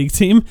a G League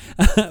team.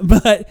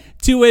 But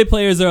two-way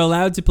players are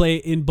allowed to play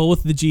in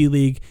both the G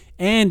League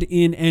and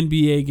in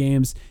NBA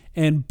games,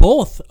 and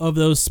both of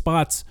those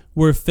spots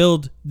were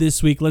filled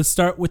this week. Let's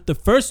start with the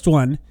first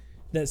one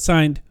that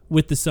signed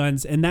with the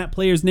Suns, and that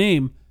player's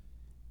name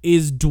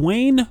is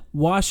Dwayne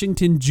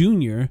Washington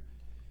Jr.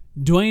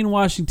 Dwayne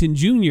Washington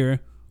Jr.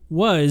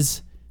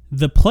 was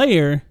the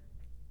player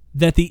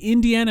that the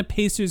Indiana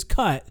Pacers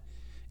cut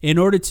in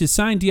order to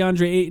sign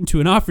DeAndre Ayton to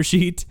an offer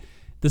sheet.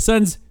 The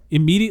Suns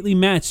immediately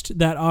matched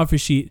that offer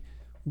sheet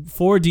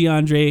for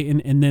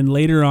DeAndre and then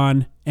later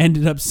on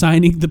ended up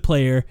signing the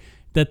player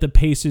that the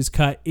Pacers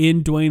cut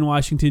in Dwayne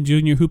Washington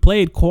Jr., who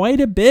played quite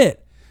a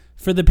bit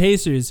for the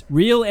Pacers,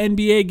 real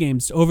NBA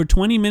games, over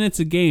 20 minutes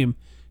a game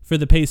for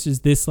the Pacers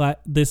this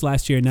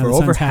last year. Now for the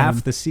Suns over have half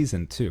him. the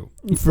season, too.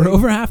 For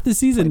over half the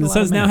season. The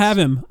Suns now minutes. have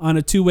him on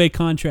a two-way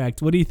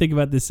contract. What do you think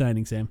about this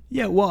signing, Sam?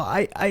 Yeah, well,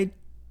 I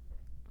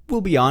will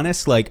be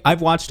honest. Like,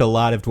 I've watched a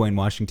lot of Dwayne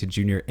Washington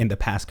Jr. in the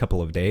past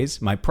couple of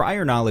days. My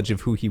prior knowledge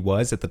of who he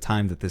was at the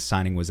time that this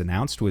signing was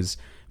announced was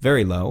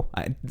very low.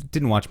 I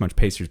didn't watch much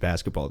Pacers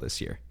basketball this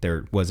year.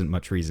 There wasn't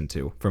much reason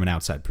to, from an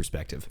outside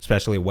perspective,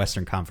 especially a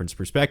Western Conference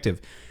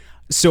perspective.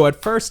 So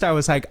at first I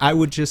was like, I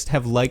would just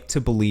have liked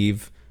to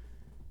believe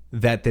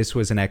that this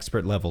was an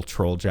expert level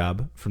troll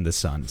job from the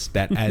Suns.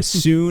 That as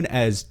soon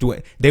as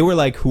they were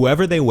like,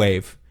 whoever they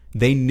waive,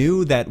 they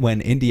knew that when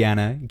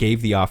Indiana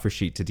gave the offer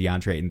sheet to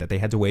DeAndre Ayton that they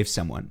had to waive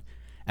someone.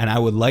 And I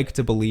would like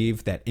to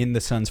believe that in the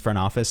Suns front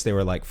office, they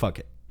were like, fuck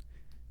it.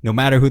 no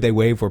matter who they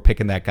waive, we're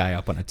picking that guy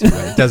up on a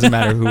two-way. It doesn't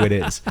matter who it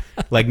is.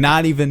 Like,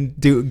 not even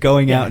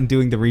going out and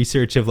doing the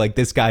research of, like,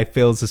 this guy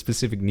fills a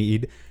specific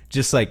need,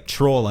 just, like,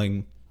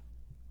 trolling.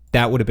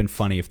 That would have been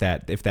funny if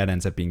that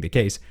ends up being the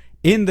case.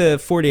 In the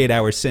 48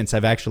 hours since,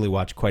 I've actually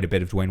watched quite a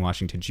bit of Dwayne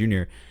Washington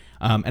Jr.,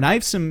 and I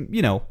have some,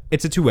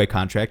 it's a two-way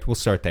contract. We'll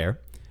start there.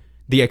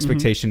 The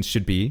expectations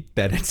should be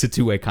that it's a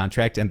two-way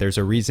contract, and there's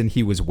a reason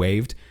he was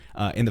waived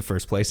in the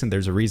first place, and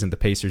there's a reason the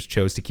Pacers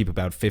chose to keep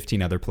about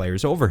 15 other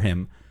players over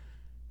him.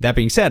 That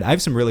being said, I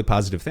have some really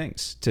positive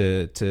things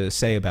to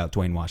say about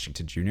Dwayne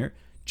Washington Jr.,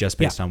 just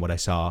based on what I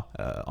saw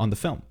on the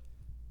film.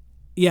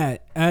 Yeah,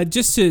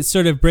 just to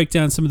sort of break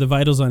down some of the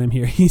vitals on him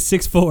here. He's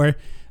 6'4",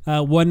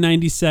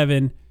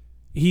 197.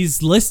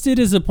 He's listed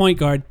as a point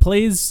guard,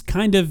 plays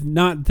kind of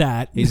not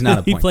that. He's not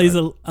a point guard. He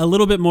plays a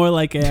little bit more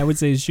like, I would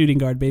say, a shooting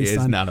guard based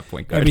on not a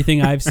point guard.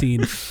 Everything I've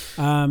seen.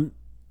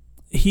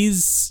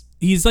 He's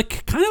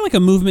like kind of like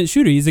a movement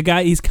shooter. He's a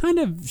guy, he's kind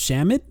of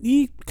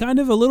Shamet-y, kind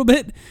of a little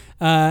bit.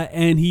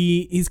 And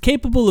he's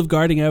capable of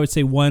guarding, I would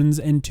say, ones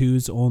and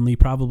twos only,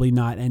 probably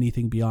not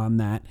anything beyond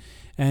that.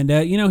 And,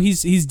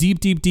 he's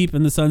deep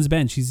in the Suns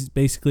bench. He's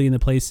basically in the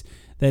place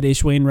that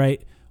Ish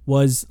Wainwright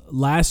was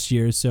last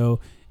year. So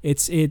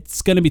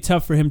it's going to be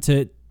tough for him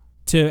to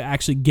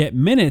actually get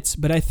minutes.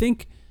 But I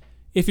think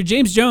if you're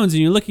James Jones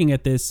and you're looking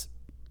at this,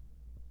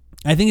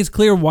 I think it's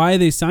clear why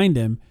they signed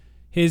him.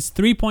 His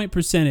 3-point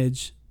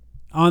percentage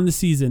on the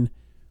season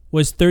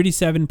was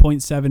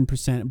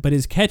 37.7%, but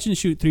his catch and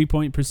shoot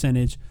 3-point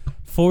percentage,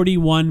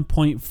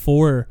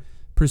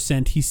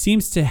 41.4%. He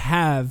seems to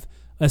have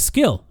a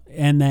skill,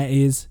 and that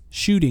is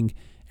shooting.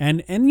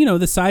 And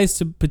the size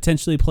to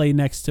potentially play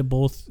next to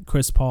both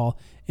Chris Paul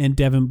and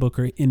Devin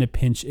Booker in a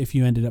pinch if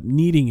you ended up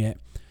needing it.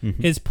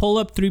 Mm-hmm. His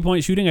pull-up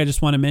 3-point shooting, I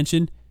just want to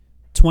mention,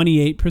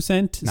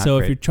 28%. So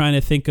if you're trying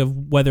to think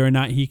of whether or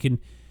not he can,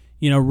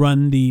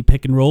 run the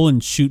pick and roll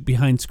and shoot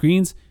behind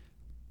screens,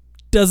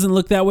 doesn't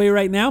look that way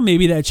right now.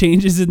 Maybe that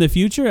changes in the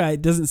future.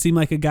 It doesn't seem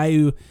like a guy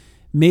who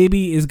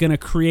maybe is going to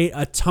create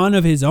a ton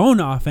of his own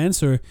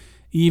offense or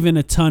even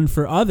a ton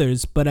for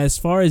others. But as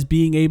far as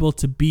being able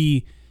to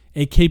be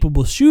a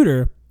capable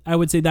shooter, I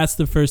would say that's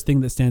the first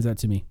thing that stands out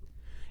to me.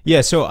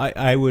 Yeah, so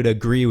I would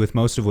agree with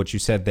most of what you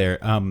said there.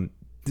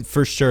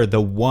 For sure,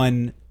 the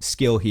one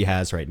skill he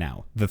has right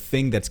now, the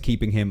thing that's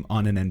keeping him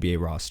on an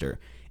NBA roster,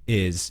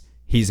 is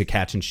he's a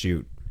catch and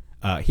shoot.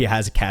 He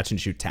has a catch and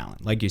shoot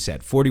talent. Like you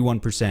said,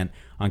 41%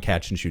 on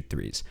catch and shoot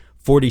threes,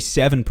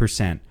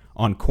 47%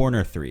 on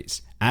corner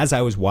threes. As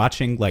I was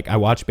watching, I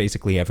watched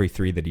basically every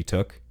three that he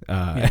took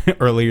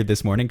earlier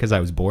this morning because I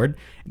was bored.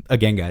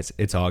 Again, guys,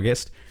 it's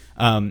August.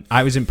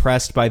 I was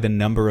impressed by the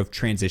number of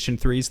transition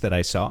threes that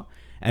I saw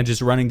and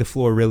just running the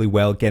floor really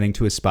well, getting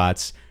to his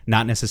spots,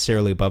 not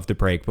necessarily above the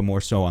break, but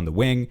more so on the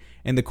wing,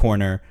 in the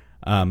corner,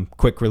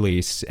 quick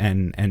release,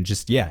 and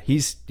just,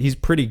 he's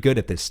pretty good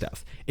at this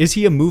stuff. Is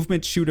he a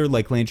movement shooter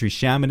like Landry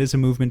Shamet is a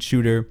movement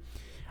shooter?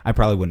 I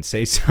probably wouldn't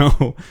say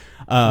so.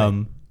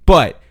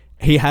 But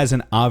he has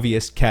an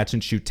obvious catch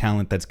and shoot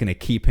talent that's going to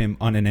keep him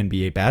on an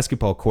NBA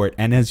basketball court.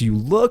 And as you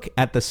look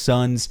at the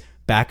Suns'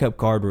 backup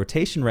guard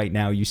rotation right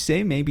now, you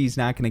say maybe he's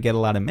not going to get a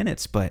lot of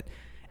minutes, but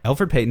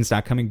Elfrid Payton's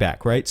not coming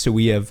back, right? So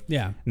we have,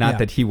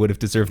 that he would have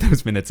deserved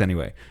those minutes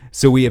anyway.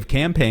 So we have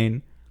Cam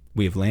Payne,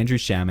 we have Landry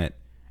Shamet,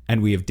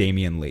 and we have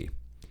Damian Lee.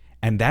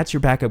 And that's your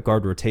backup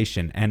guard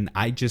rotation. And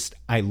I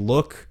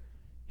look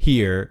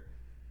here,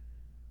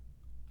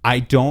 I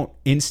don't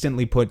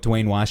instantly put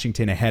Dwayne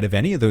Washington ahead of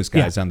any of those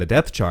guys on the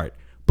depth chart,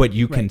 but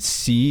you can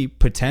see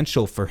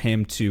potential for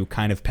him to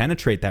kind of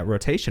penetrate that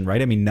rotation,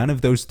 right? I mean, none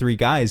of those three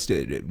guys,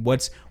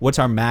 what's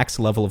our max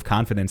level of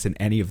confidence in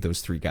any of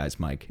those three guys,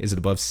 Mike? Is it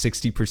above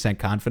 60%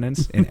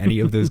 confidence in any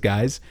of those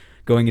guys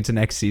going into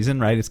next season,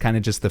 right? It's kind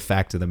of just the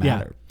fact of the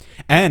matter.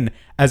 Yeah. And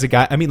as a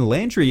guy, I mean,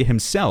 Landry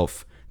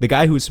himself, the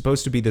guy who was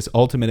supposed to be this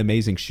ultimate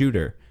amazing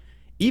shooter,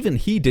 even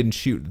he didn't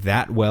shoot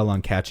that well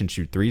on catch and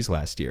shoot threes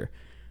last year.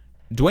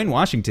 Dwayne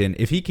Washington,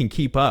 if he can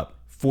keep up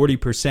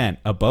 40%,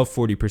 above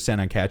 40%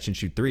 on catch and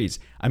shoot threes,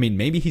 I mean,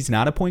 maybe he's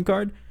not a point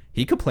guard.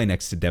 He could play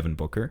next to Devin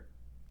Booker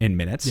in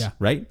minutes,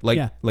 right?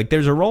 Like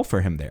there's a role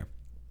for him there.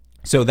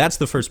 So that's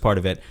the first part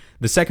of it.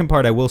 The second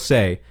part, I will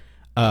say,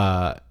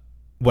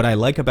 what I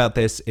like about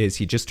this is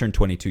he just turned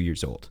 22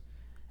 years old.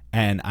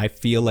 And I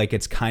feel like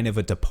it's kind of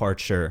a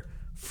departure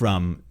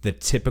from the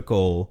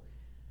typical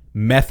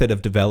method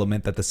of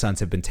development that the Suns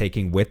have been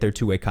taking with their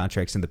two-way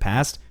contracts in the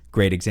past.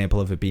 Great example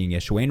of it being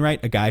Ish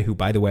Wainwright, a guy who,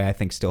 by the way, I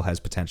think still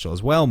has potential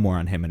as well. More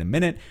on him in a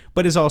minute,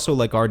 but is also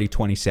already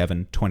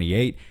 27,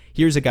 28.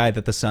 Here's a guy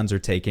that the Suns are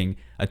taking,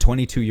 a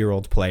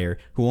 22-year-old player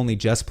who only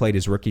just played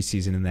his rookie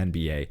season in the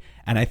NBA.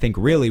 And I think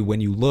really when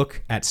you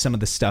look at some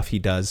of the stuff he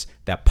does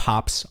that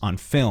pops on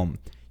film,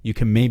 you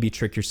can maybe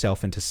trick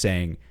yourself into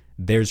saying,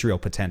 there's real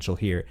potential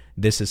here.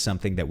 This is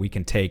something that we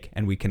can take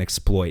and we can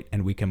exploit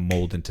and we can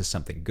mold into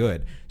something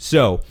good.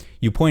 So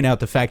you point out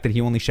the fact that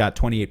he only shot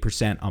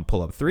 28% on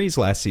pull-up threes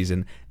last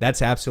season.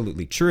 That's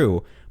absolutely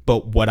true.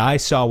 But what I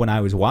saw when I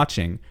was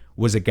watching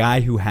was a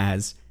guy who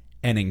has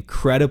an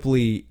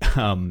incredibly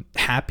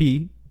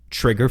happy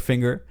trigger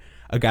finger,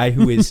 A guy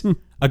who is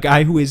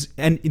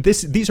and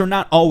these are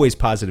not always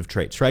positive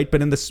traits, right?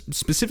 But in the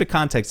specific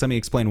context, let me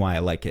explain why I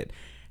like it.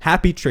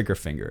 Happy trigger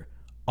finger,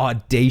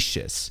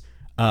 audacious,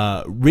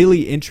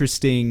 really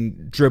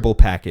interesting dribble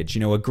package,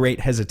 a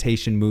great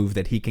hesitation move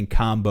that he can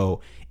combo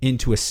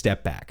into a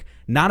step back.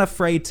 Not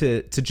afraid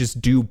to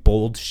just do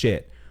bold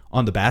shit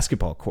on the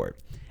basketball court.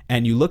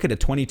 And you look at a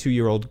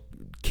 22-year-old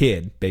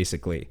kid,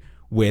 basically,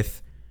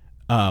 with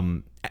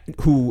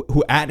who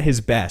at his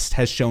best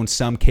has shown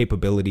some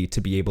capability to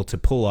be able to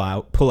pull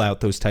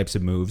out those types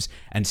of moves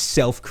and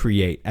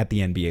self-create at the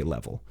NBA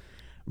level.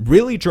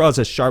 Really draws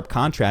a sharp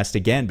contrast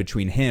again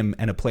between him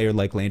and a player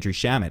like Landry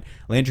Shamet.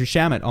 Landry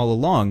Shamet all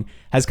along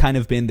has kind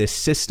of been this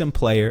system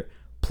player,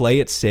 play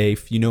it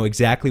safe, you know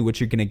exactly what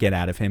you're going to get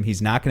out of him.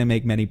 He's not going to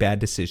make many bad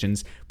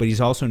decisions, but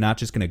he's also not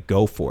just going to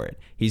go for it.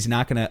 He's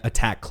not going to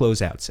attack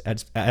closeouts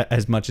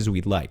as much as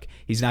we'd like.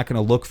 He's not going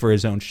to look for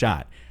his own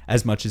shot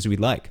as much as we'd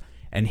like.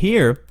 And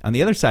here, on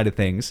the other side of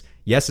things,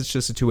 yes, it's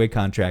just a two-way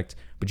contract,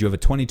 but you have a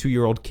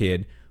 22-year-old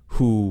kid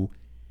who,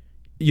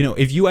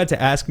 if you had to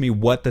ask me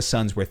what the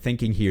Suns were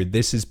thinking here,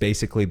 this is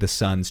basically the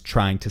Suns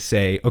trying to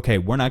say, okay,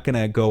 we're not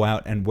going to go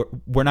out and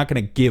we're not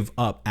going to give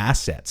up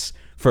assets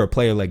for a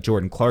player like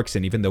Jordan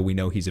Clarkson, even though we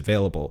know he's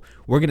available.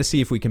 We're going to see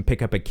if we can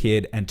pick up a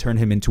kid and turn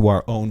him into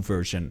our own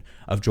version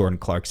of Jordan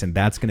Clarkson.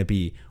 That's going to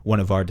be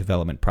one of our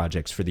development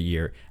projects for the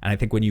year. And I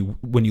think when you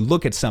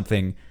look at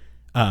something,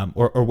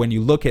 or when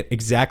you look at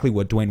exactly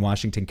what Dwayne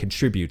Washington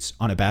contributes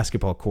on a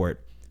basketball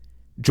court,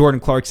 Jordan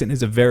Clarkson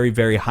is a very,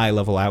 very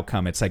high-level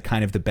outcome. It's like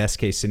kind of the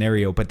best-case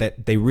scenario, but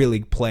that they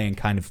really play in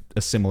kind of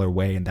a similar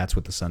way, and that's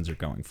what the Suns are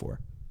going for.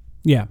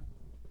 Yeah.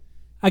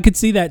 I could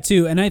see that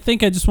too. And I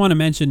think I just want to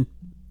mention,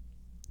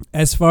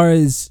 as far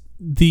as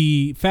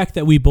the fact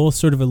that we both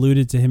sort of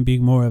alluded to him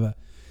being more of a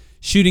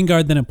shooting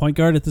guard than a point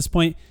guard at this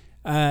point,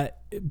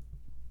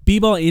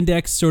 B-Ball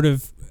Index sort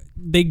of,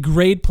 they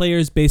grade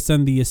players based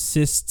on the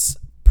assists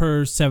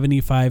per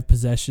 75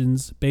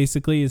 possessions,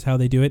 basically, is how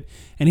they do it.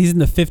 And he's in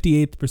the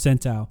 58th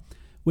percentile,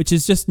 which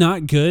is just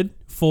not good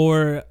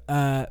for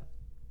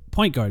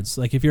point guards.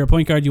 Like, if you're a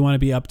point guard, you want to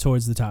be up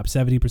towards the top,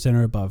 70%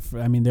 or above.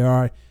 I mean, there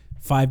are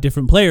 5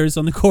 different players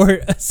on the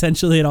court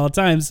essentially at all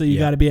times, so you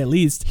got to be at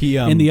least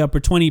in the upper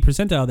 20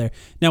 percentile there.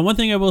 Now, one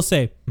thing I will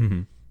say,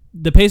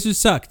 the Pacers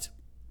sucked.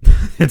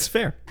 It's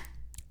fair.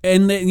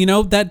 And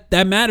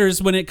that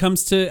matters when it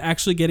comes to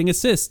actually getting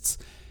assists.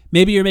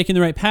 Maybe you're making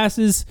the right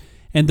passes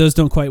and those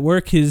don't quite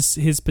work.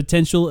 His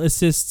potential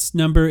assists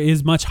number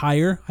is much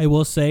higher, I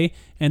will say,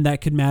 and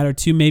that could matter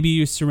too. Maybe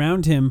you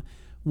surround him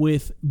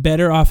with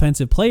better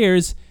offensive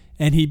players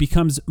and he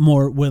becomes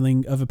more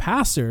willing of a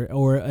passer,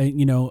 or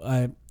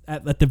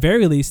at the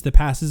very least, the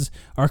passes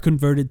are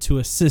converted to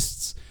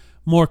assists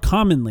more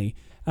commonly,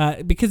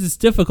 because it's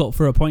difficult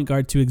for a point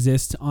guard to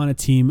exist on a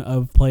team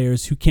of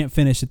players who can't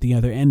finish at the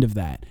other end of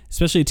that,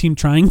 especially a team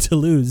trying to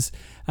lose.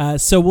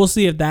 So we'll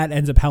see if that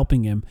ends up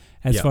helping him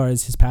as far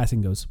as his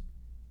passing goes.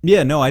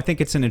 Yeah, no, I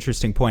think it's an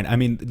interesting point. I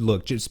mean,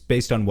 look, just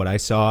based on what I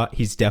saw,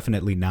 he's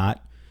definitely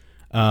not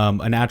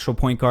a natural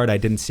point guard. I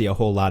didn't see a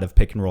whole lot of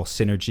pick and roll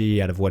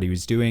synergy out of what he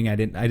was doing. I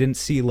didn't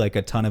see like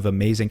a ton of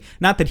amazing,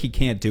 not that he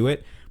can't do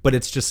it, but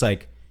it's just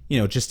like,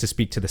 just to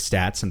speak to the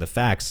stats and the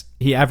facts,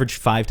 he averaged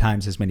 5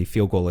 times as many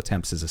field goal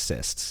attempts as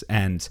assists.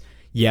 And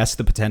yes,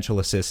 the potential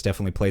assist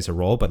definitely plays a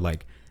role, but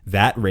like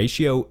that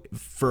ratio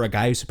for a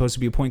guy who's supposed to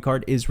be a point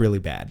guard is really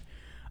bad.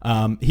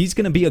 He's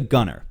going to be a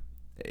gunner.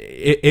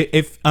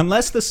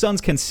 Unless the Suns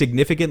can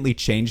significantly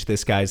change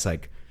this guy's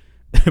like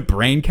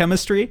brain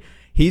chemistry,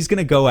 he's going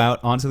to go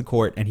out onto the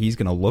court and he's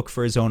going to look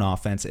for his own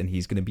offense and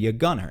he's going to be a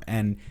gunner.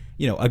 And,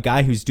 a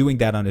guy who's doing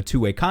that on a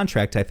two-way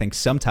contract, I think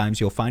sometimes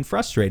you'll find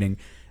frustrating.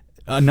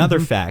 Another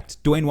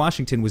fact, Dwayne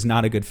Washington was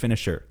not a good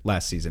finisher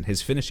last season.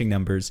 His finishing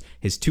numbers,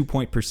 his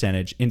 2-point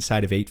percentage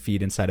inside of 8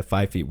 feet, inside of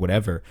 5 feet,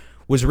 whatever,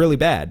 was really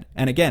bad.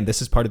 And again,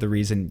 this is part of the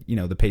reason,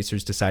 the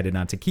Pacers decided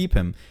not to keep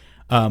him.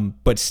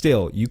 But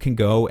still, you can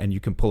go and you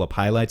can pull up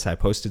highlights. I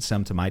posted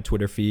some to my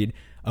Twitter feed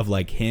of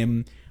like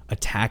him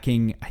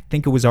attacking, I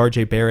think it was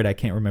RJ Barrett. I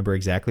can't remember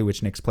exactly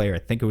which Knicks player. I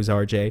think it was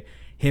RJ.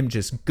 Him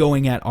just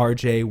going at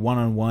RJ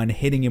one-on-one,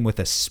 hitting him with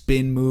a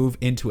spin move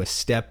into a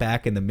step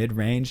back in the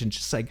mid-range and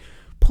just like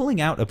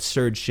pulling out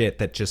absurd shit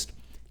that just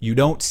you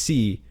don't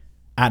see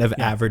out of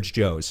average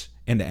Joes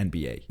in the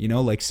NBA.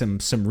 Like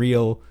some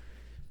real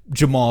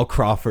Jamal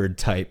Crawford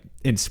type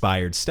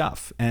inspired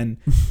stuff. And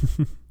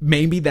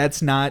maybe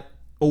that's not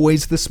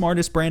always the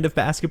smartest brand of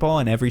basketball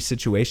in every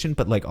situation,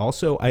 but like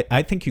also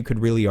I think you could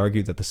really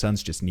argue that the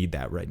Suns just need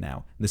that right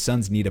now. The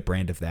Suns need a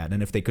brand of that.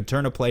 And if they could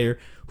turn a player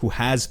who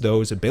has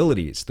those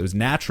abilities, those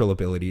natural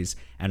abilities,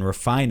 and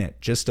refine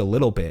it just a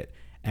little bit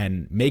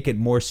and make it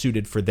more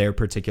suited for their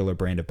particular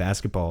brand of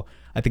basketball,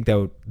 I think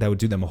that would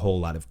do them a whole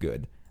lot of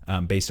good,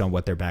 based on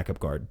what their backup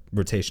guard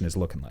rotation is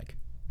looking like.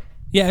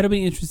 Yeah, it'll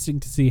be interesting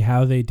to see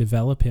how they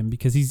develop him,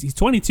 because he's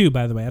 22,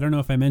 by the way. I don't know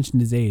if I mentioned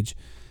his age,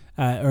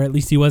 or at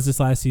least he was this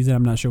last season.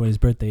 I'm not sure what his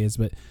birthday is,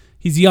 but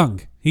he's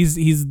young.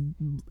 He's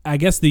I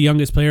guess the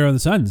youngest player on the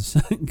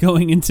Suns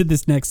going into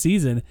this next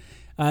season.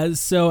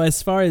 So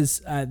as far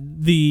as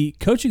the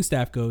coaching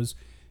staff goes,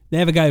 they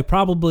have a guy who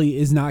probably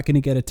is not going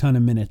to get a ton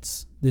of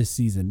minutes this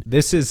season.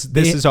 This is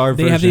our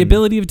version. They have the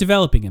ability of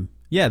developing him.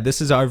 Yeah,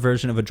 this is our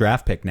version of a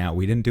draft pick now.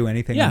 We didn't do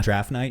anything on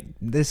draft night.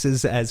 This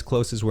is as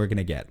close as we're going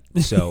to get.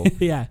 So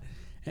yeah.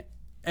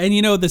 And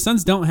the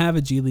Suns don't have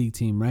a G League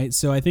team, right?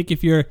 So I think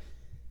if you're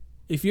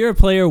a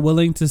player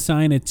willing to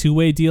sign a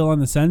two-way deal on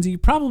the Suns, you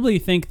probably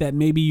think that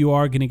maybe you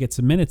are going to get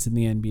some minutes in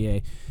the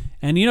NBA.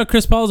 And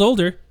Chris Paul's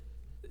older.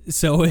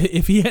 So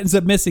if he ends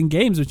up missing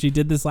games, which he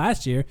did this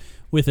last year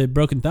with a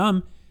broken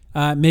thumb,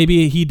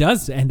 maybe he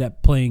does end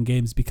up playing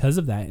games because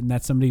of that. And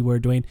that's somebody where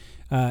Dwayne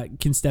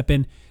can step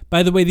in.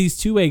 By the way, these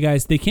two-way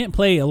guys, they can't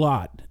play a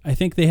lot. I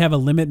think they have a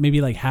limit,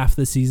 maybe like half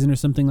the season or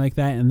something like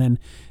that, and then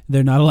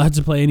they're not allowed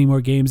to play any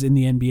more games in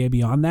the NBA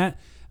beyond that.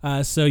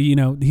 So,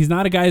 he's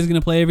not a guy who's going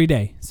to play every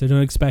day, so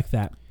don't expect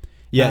that.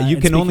 Yeah, you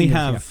can only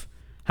have...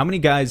 How many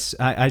guys...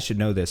 I should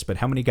know this, but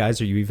how many guys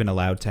are you even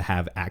allowed to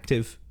have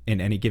active in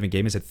any given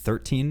game? Is it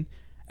 13?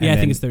 I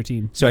think it's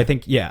 13. So I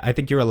think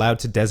you're allowed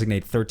to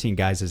designate 13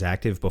 guys as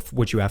active,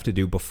 which you have to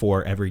do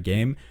before every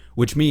game,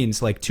 which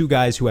means like 2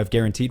 guys who have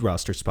guaranteed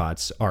roster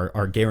spots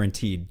are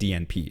guaranteed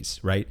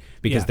DNPs, right?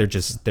 Because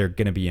they're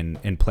going to be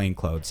in plain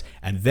clothes.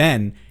 And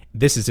then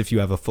this is if you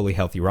have a fully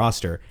healthy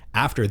roster.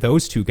 After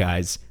those 2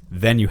 guys,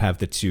 then you have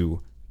the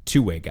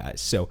two-way guys.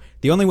 So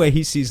the only way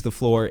he sees the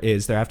floor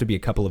is there have to be a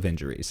couple of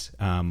injuries,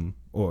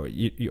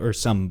 or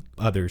some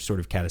other sort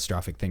of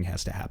catastrophic thing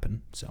has to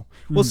happen. So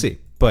we'll see.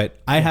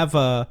 But I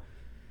have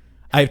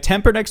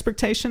tempered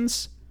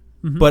expectations,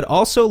 but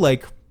also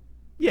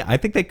I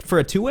think for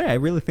a two-way, I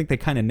really think they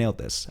kind of nailed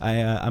this.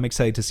 I'm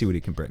excited to see what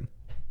he can bring.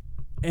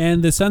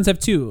 And the Suns have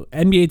 2.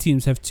 NBA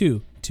teams have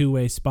 2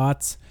 two-way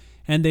spots,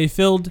 and they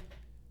filled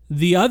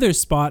the other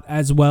spot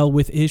as well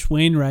with Ish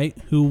Wainwright,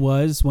 who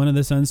was one of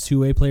the Suns'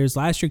 two-way players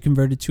last year,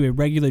 converted to a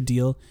regular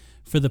deal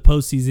for the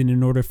postseason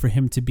in order for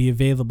him to be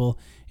available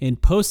in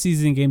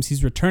postseason games.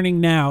 He's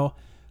returning now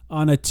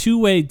on a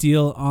two-way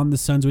deal on the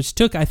Suns, which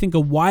took, I think, a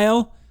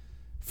while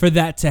for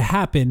that to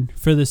happen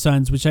for the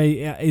Suns, which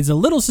is a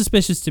little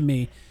suspicious to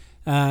me,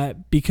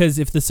 because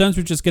if the Suns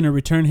were just going to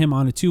return him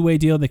on a two-way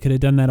deal, they could have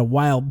done that a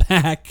while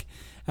back.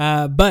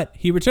 But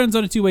he returns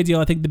on a two-way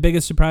deal. I think the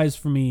biggest surprise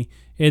for me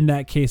in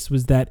that case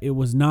was that it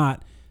was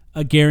not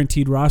a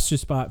guaranteed roster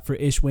spot for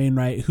Ish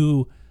Wainwright,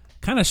 who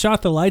kind of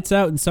shot the lights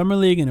out in Summer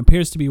League and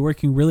appears to be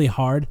working really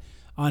hard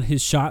on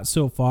his shot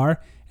so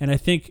far. And I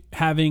think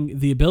having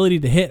the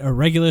ability to hit a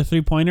regular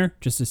three-pointer,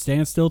 just a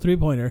standstill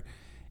three-pointer,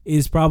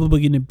 is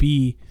probably going to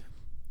be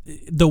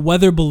the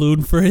weather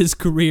balloon for his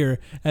career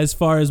as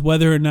far as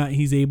whether or not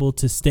he's able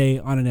to stay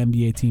on an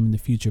NBA team in the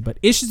future. But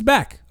Ish is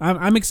back.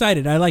 I'm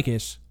excited. I like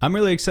Ish. I'm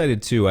really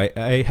excited too.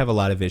 I have a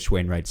lot of Ish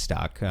Wainwright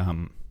stock.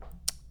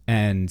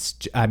 And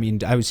I mean,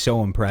 I was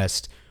so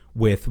impressed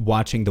with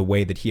watching the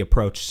way that he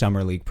approached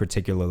Summer League,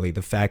 particularly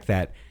the fact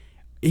that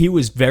he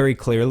was very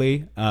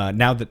clearly,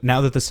 now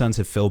that the Suns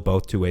have filled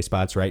both two-way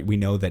spots, right? We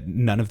know that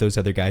none of those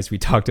other guys we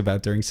talked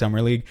about during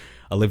Summer League,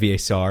 Olivier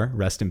Sarr,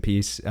 rest in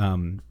peace,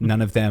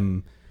 none of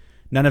them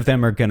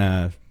are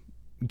gonna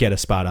get a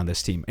spot on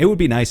this team. It would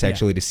be nice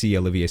actually to see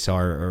Olivier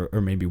Sarr or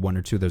maybe one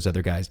or two of those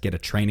other guys get a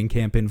training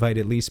camp invite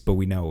at least, but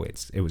we know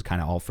it was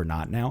kind of all for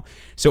naught now.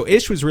 So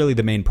Ish was really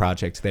the main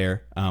project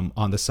there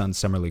on the Suns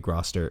Summer League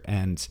roster,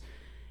 and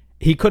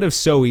he could have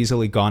so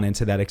easily gone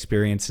into that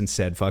experience and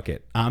said, fuck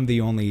it, I'm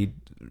the only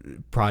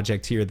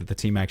project here that the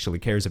team actually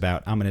cares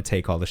about. I'm going to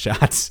take all the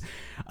shots.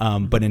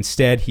 But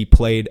instead, he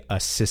played a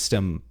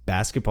system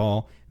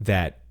basketball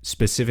that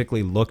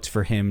specifically looked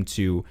for him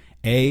to,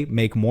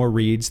 make more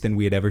reads than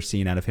we had ever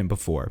seen out of him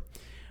before,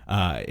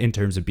 in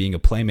terms of being a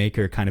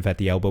playmaker kind of at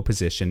the elbow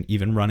position,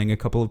 even running a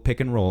couple of pick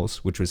and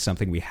rolls, which was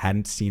something we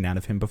hadn't seen out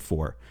of him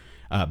before.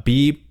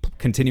 B,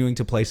 continuing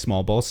to play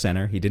small ball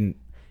center. He didn't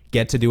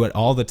get to do it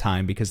all the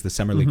time because the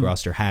Summer League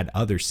roster had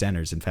other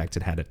centers. In fact,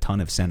 it had a ton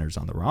of centers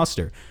on the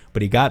roster,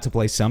 but he got to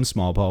play some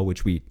small ball,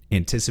 which we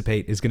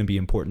anticipate is going to be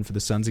important for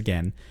the Suns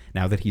again,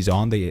 now that he's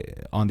on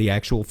the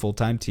actual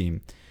full-time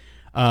team.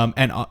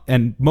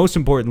 And most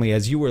importantly,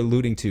 as you were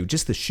alluding to,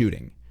 just the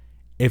shooting.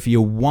 If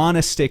you want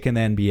to stick in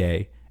the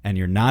NBA and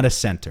you're not a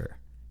center,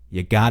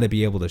 you got to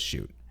be able to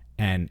shoot.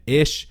 And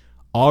Ish,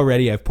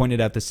 already, I've pointed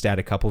out the stat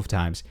a couple of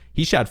times,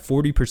 he shot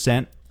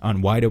 40%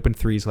 on wide open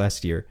threes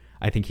last year.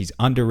 I think he's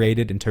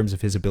underrated in terms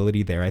of his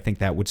ability there. I think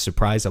that would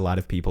surprise a lot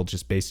of people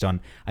just based on,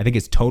 I think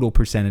his total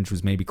percentage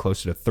was maybe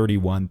closer to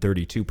 31,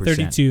 32%.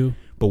 32.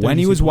 But when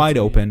he was wide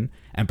open,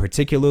 and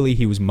particularly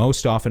he was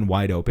most often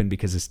wide open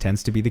because this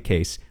tends to be the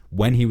case,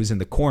 when he was in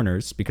the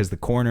corners, because the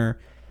corner,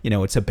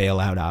 it's a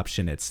bailout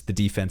option. It's the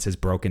defense has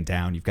broken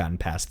down. You've gotten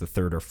past the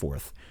third or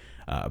fourth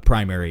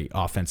primary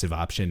offensive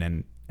option,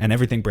 and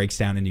everything breaks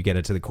down and you get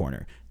it to the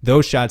corner.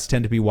 Those shots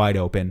tend to be wide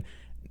open.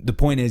 The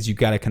point is you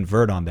got to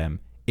convert on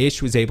them.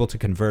 Ish was able to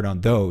convert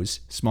on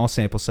those, small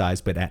sample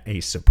size, but at a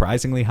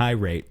surprisingly high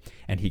rate,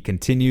 and he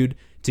continued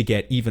to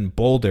get even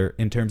bolder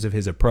in terms of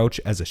his approach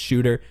as a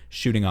shooter,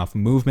 shooting off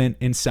movement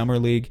in Summer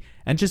League,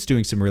 and just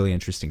doing some really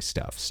interesting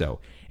stuff. So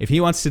if he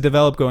wants to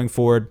develop going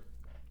forward,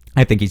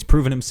 I think he's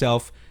proven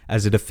himself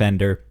as a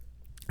defender.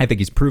 I think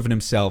he's proven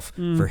himself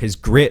for his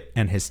grit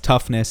and his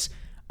toughness.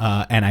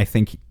 And I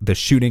think the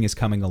shooting is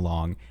coming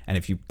along. And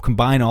if you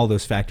combine all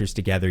those factors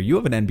together, you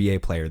have an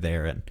NBA player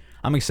there. And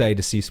I'm excited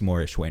to see some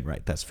more Ish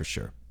Wainwright, that's for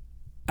sure.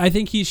 I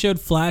think he showed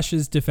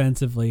flashes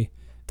defensively.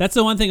 That's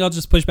the one thing I'll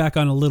just push back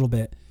on a little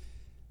bit.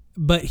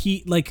 But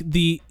he, like,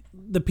 the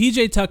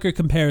PJ Tucker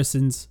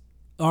comparisons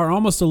are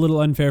almost a little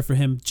unfair for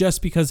him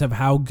just because of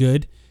how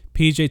good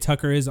PJ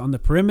Tucker is on the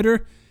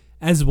perimeter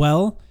as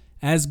well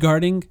as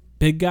guarding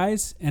big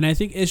guys. And I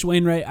think Ish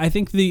Wainwright, I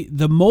think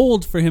the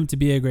mold for him to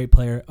be a great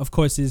player, of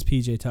course, is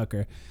PJ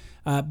Tucker.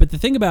 But the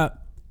thing about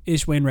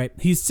Ish Wainwright,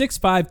 he's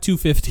 6'5",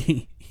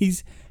 250.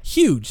 He's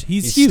huge.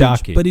 He's huge,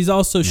 stocky, but he's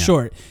also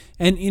short.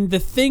 And in the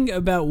thing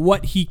about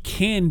what he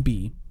can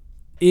be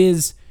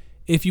is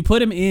if you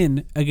put him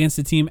in against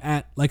a team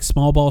at like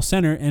small ball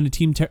center and a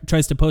team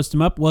tries to post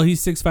him up, well, he's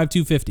 6'5",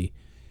 250.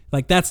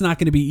 Like, that's not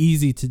going to be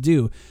easy to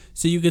do.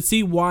 So you could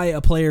see why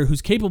a player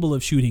who's capable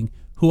of shooting,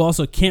 who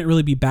also can't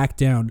really be backed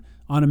down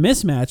on a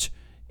mismatch,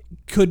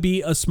 could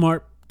be a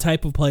smart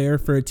type of player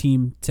for a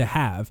team to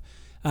have.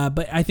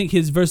 But I think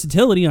his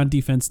versatility on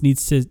defense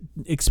needs to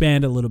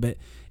expand a little bit.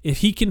 If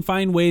he can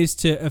find ways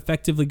to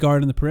effectively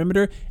guard on the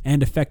perimeter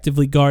and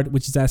effectively guard,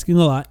 which is asking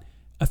a lot,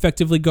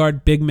 effectively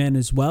guard big men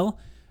as well,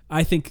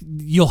 I think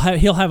he'll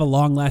have a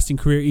long-lasting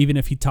career, even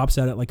if he tops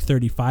out at like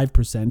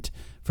 35%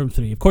 from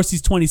three. Of course,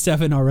 he's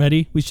 27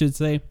 already. We should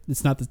say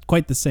it's not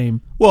quite the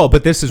same. Well,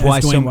 but this is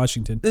why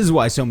Washington. This is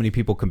why so many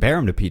people compare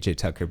him to PJ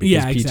Tucker,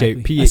 because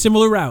exactly. A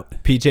similar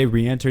route. PJ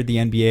re-entered the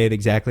NBA at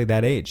exactly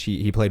that age.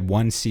 He played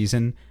one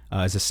season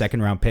as a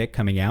second-round pick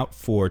coming out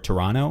for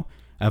Toronto,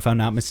 if I'm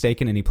not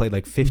mistaken, and he played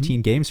like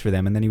 15 games for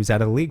them, and then he was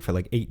out of the league for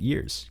like 8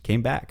 years.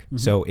 Came back.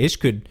 So Ish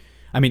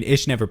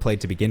never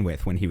played to begin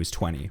with when he was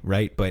 20,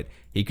 right? But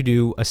he could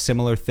do a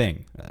similar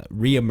thing,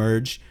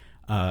 re-emerge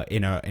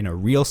in a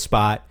real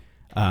spot,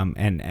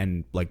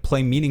 and like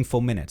play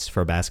meaningful minutes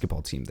for a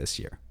basketball team this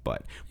year.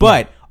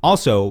 But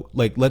also,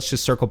 like, let's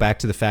just circle back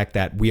to the fact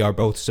that we are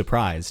both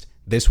surprised.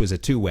 This was a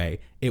two-way.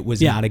 It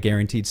was not a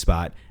guaranteed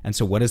spot. And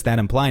so what does that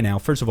imply now?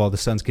 First of all, the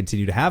Suns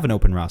continue to have an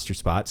open roster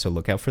spot, so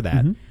look out for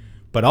that.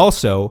 But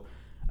also,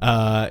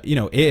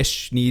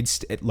 Ish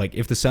needs, like,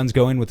 if the Suns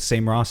go in with the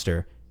same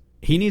roster,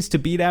 he needs to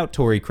beat out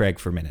Torrey Craig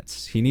for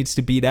minutes. He needs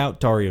to beat out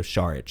Dario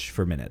Saric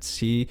for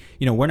minutes.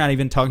 We're not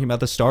even talking about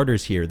the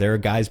starters here. There are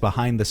guys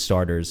behind the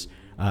starters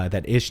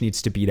that Ish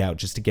needs to beat out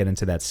just to get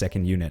into that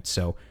second unit.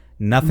 So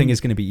nothing is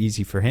going to be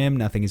easy for him.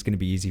 Nothing is going to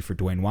be easy for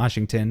Dwayne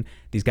Washington.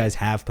 These guys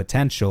have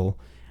potential.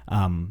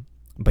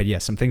 But yeah,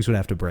 some things would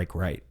have to break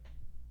right.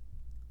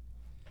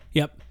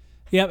 Yep.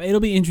 It'll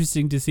be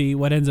interesting to see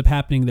what ends up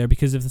happening there,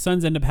 because if the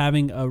Suns end up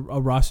having a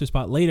roster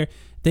spot later,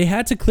 they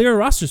had to clear a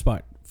roster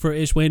spot for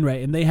Ish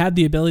Wainwright, and they had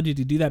the ability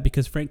to do that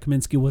because Frank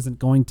Kaminsky wasn't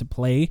going to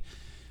play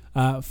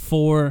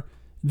for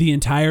the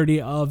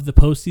entirety of the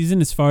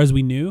postseason, as far as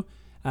we knew.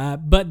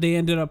 But they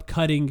ended up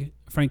cutting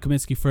Frank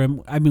Kaminsky for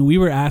him. I mean, we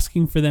were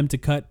asking for them to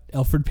cut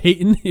Elfrid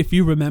Payton, if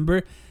you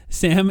remember,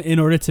 Sam, in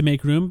order to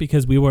make room,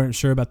 because we weren't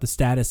sure about the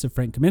status of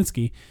Frank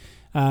Kaminsky.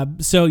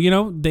 So,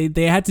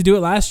 they had to do it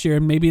last year,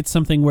 and maybe it's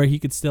something where he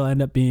could still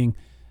end up being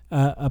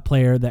a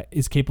player that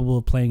is capable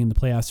of playing in the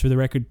playoffs. For the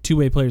record,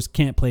 two-way players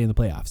can't play in the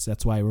playoffs.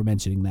 That's why we're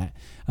mentioning that.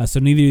 So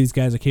neither of these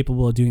guys are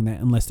capable of doing that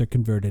unless they're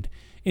converted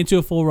into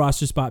a full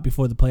roster spot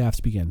before the playoffs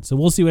begin. So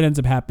we'll see what ends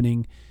up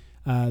happening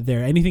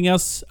there. Anything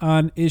else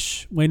on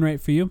Ish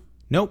Wainwright for you?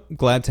 Nope.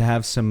 Glad to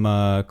have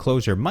some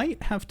closure.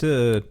 Might have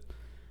to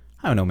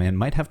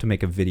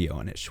make a video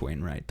on Ish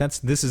Wainwright.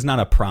 This is not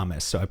a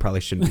promise, so I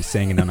probably shouldn't be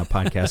saying it on a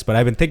podcast, but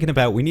I've been thinking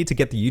about, we need to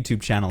get the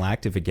YouTube channel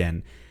active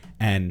again.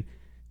 And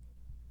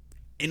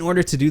in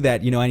order to do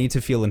that, I need to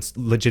feel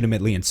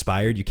legitimately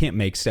inspired. You can't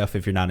make stuff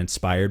if you're not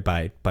inspired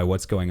by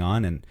what's going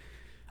on. And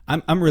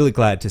I'm really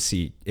glad to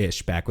see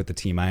Ish back with the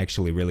team. I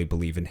actually really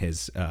believe in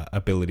his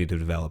ability to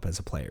develop as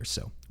a player.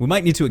 So we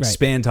might need to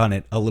expand on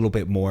it a little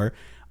bit more.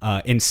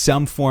 In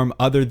some form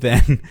other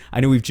than, I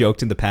know we've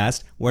joked in the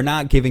past, we're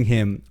not giving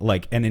him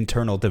like an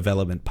internal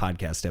development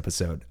podcast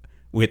episode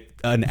with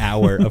an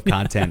hour of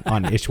content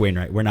on Ish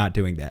Wainwright. We're not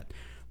doing that.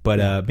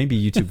 But maybe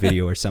a YouTube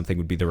video or something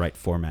would be the right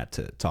format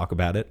to talk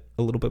about it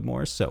a little bit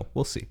more. So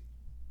we'll see.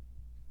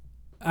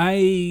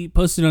 I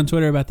posted on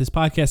Twitter about this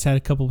podcast, had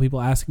a couple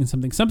people asking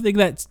something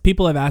that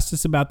people have asked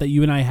us about that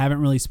you and I haven't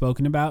really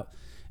spoken about.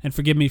 And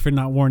forgive me for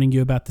not warning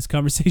you about this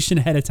conversation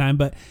ahead of time,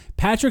 but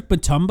Patrick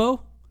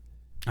Mutombo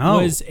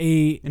was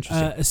a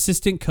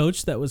assistant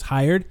coach that was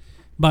hired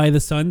by the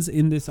Suns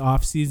in this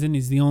offseason.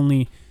 He's the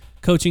only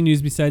coaching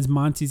news besides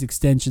Monty's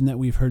extension that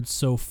we've heard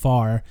so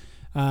far.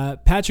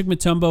 Patrick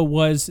Mutombo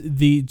was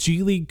the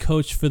G League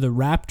coach for the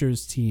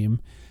Raptors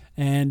team,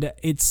 and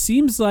it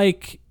seems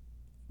like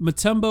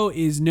Mutombo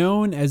is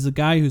known as a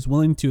guy who's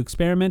willing to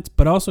experiment,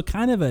 but also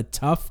kind of a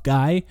tough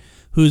guy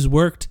who's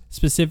worked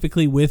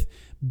specifically with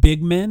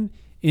big men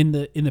in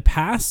the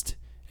past.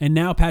 And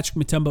now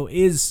Patrick Mutombo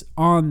is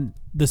on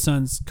the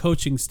Suns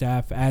coaching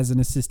staff as an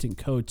assistant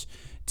coach.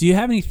 Do you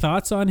have any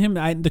thoughts on him?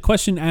 The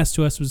question asked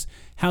to us was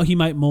how he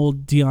might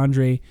mold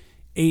DeAndre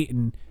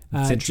Ayton.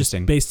 It's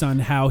interesting. Just based on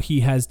how he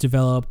has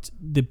developed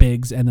the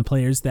bigs and the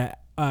players that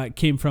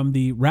came from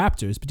the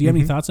Raptors. But do you have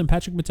any thoughts on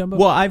Patrick Mutombo?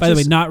 Well, by the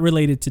way, not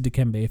related to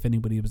Dikembe, if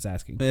anybody was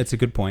asking. That's a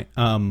good point.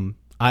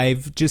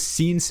 I've just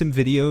seen some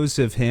videos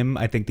of him.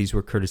 I think these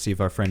were courtesy of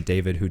our friend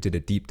David, who did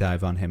a deep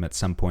dive on him at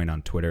some point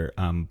on Twitter.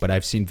 But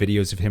I've seen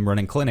videos of him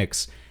running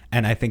clinics,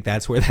 and I think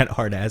that's where that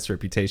hard-ass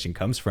reputation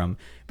comes from,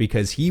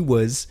 because he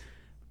was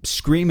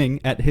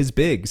screaming at his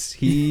bigs.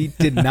 He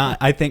did not.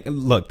 I think,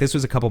 look, this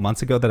was a couple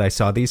months ago that I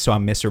saw these, so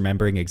I'm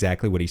misremembering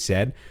exactly what he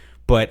said.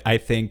 But I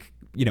think,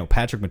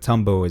 Patrick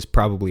Mutombo is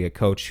probably a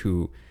coach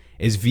who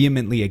is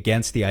vehemently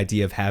against the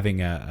idea of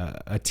having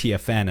a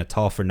TFN, a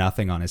tall for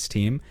nothing, on his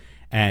team.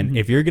 And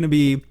if you're going to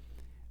be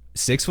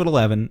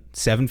 6'11",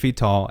 7 feet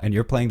tall, and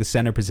you're playing the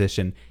center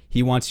position,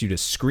 he wants you to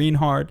screen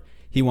hard.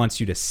 He wants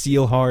you to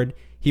seal hard.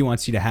 He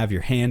wants you to have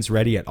your hands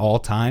ready at all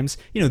times.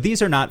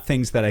 These are not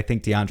things that I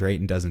think DeAndre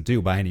Ayton doesn't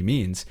do by any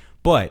means,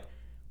 but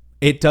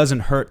it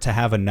doesn't hurt to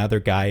have another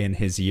guy in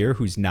his ear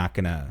who's not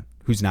gonna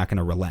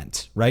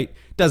relent, right?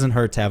 It doesn't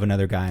hurt to have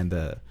another guy on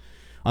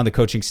the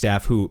coaching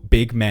staff who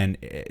big men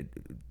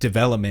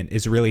development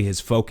is really his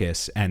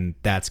focus, and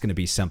that's going to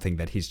be something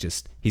that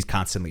he's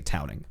constantly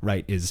touting,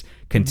 right? Is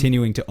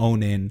continuing to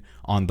own in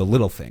on the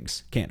little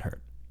things. Can't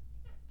hurt.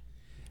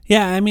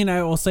 Yeah, I mean,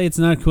 I will say it's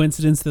not a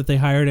coincidence that they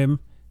hired him.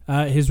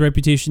 His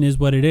reputation is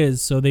what it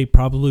is, so they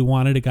probably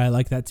wanted a guy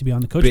like that to be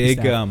on the coaching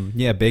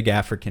staff. Big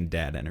African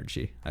dad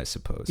energy, I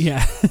suppose.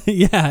 Yeah,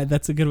 yeah,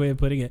 that's a good way of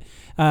putting it.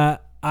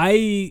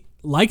 I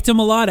liked him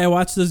a lot. I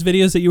watched those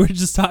videos that you were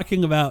just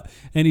talking about,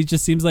 and he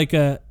just seems like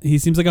a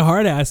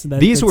hard ass.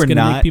 These were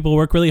not make people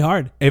work really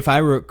hard. If I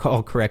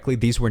recall correctly,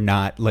 these were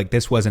not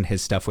this wasn't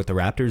his stuff with the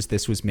Raptors.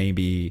 This was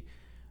maybe.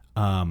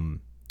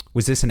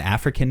 Was this an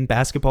African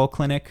basketball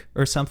clinic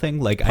or something?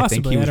 Possibly,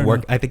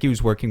 I think he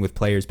was working with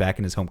players back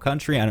in his home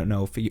country. I don't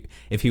know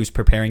if he was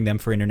preparing them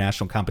for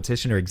international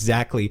competition or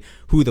exactly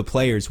who the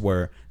players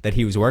were that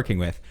he was working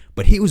with,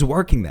 but he was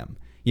working them.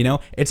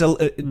 It's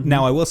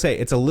now I will say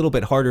it's a little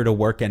bit harder to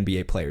work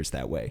NBA players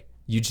that way.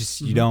 You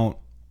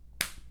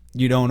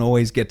don't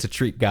always get to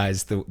treat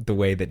guys the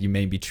way that you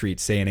maybe treat,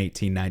 say, an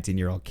 18,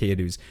 19-year-old kid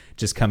who's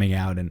just coming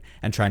out and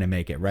trying to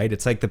make it, right?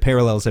 It's like the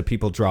parallels that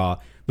people draw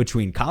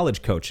between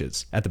college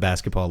coaches at the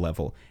basketball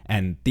level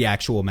and the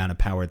actual amount of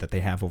power that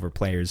they have over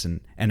players and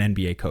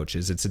NBA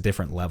coaches. It's a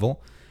different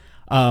level.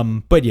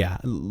 But yeah,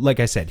 like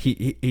I said,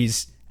 he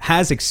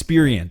has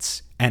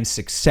experience and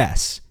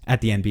success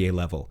at the NBA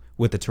level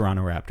with the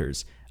Toronto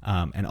Raptors.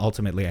 And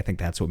ultimately, I think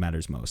that's what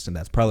matters most. And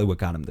that's probably what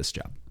got him this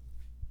job.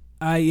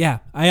 Yeah,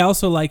 I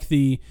also like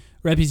the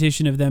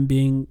reputation of them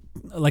being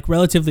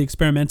relatively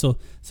experimental.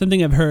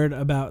 Something I've heard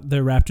about the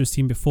Raptors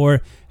team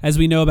before. As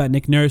we know about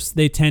Nick Nurse,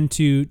 they tend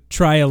to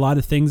try a lot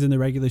of things in the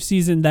regular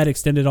season. That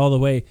extended all the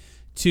way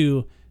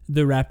to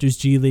the Raptors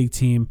G League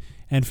team.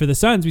 And for the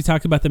Suns, we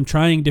talked about them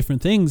trying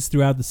different things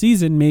throughout the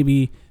season.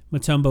 Maybe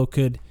Mutombo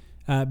could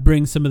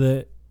bring some of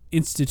the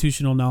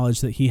institutional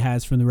knowledge that he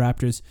has from the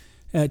Raptors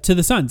to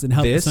the Suns and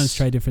help the Suns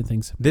try different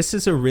things. This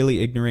is a really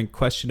ignorant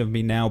question of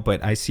me now,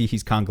 but I see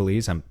he's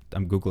Congolese. I'm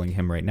Googling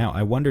him right now.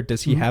 I wonder,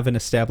 does he have an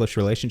established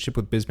relationship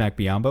with Bismack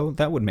Biyombo?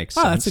 That would make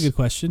sense. Oh, that's a good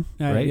question.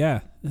 Right?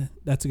 Yeah,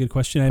 that's a good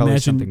question. Probably I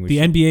imagine the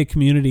NBA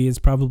community is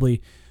probably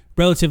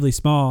relatively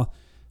small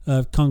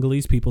of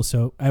Congolese people,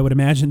 so I would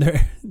imagine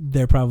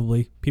they're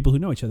probably people who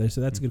know each other,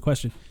 so that's a good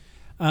question.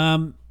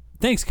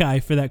 Thanks,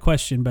 Kai, for that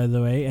question, by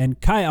the way. And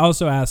Kai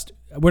also asked,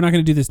 we're not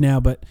going to do this now,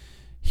 but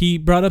he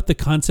brought up the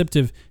concept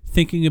of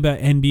thinking about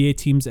NBA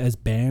teams as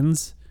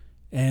bands,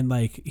 and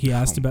he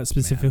asked about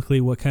specifically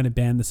what kind of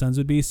band the Suns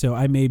would be. So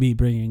I may be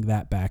bringing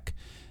that back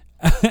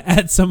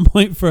at some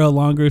point for a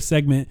longer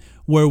segment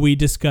where we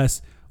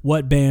discuss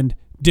what band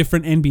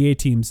different NBA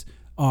teams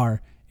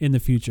are in the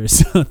future.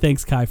 So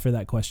thanks, Kai, for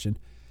that question.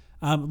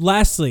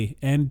 Lastly,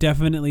 and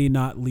definitely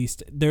not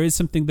least, there is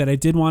something that I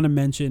did want to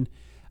mention.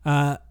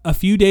 A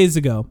few days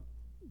ago,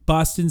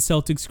 Boston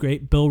Celtics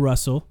great Bill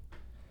Russell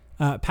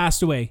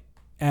passed away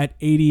at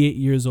 88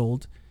 years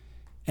old.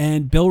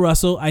 And Bill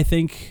Russell, I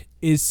think,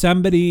 is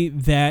somebody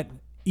that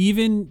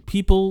even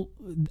people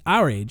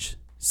our age,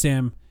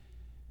 Sam,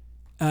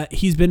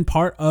 he's been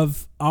part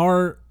of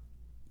our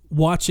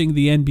watching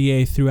the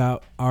NBA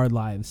throughout our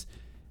lives.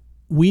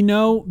 We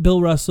know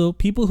Bill Russell.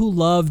 People who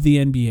love the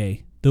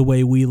NBA the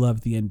way we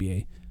love the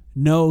NBA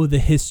know the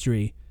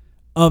history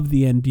of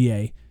the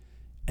NBA.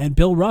 And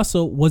Bill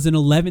Russell was an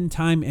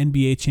 11-time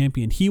NBA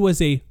champion. He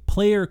was a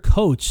player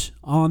coach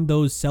on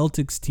those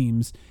Celtics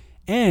teams.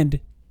 And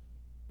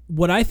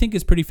what I think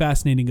is pretty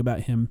fascinating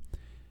about him,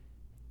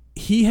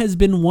 he has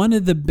been one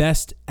of the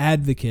best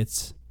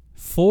advocates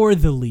for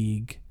the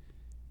league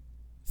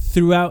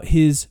throughout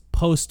his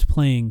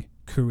post-playing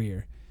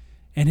career.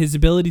 And his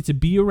ability to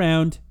be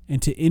around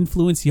and to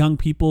influence young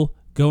people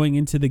going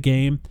into the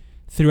game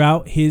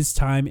throughout his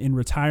time in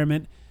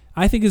retirement,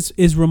 I think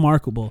is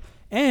remarkable.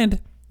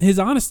 And his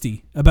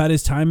honesty about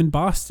his time in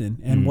Boston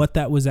and what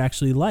that was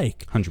actually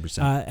like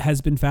 100%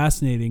 has been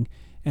fascinating.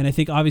 And I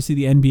think obviously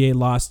the NBA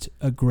lost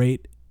a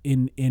great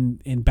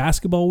in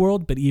basketball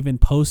world, but even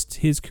post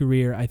his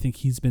career, I think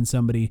he's been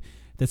somebody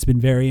that's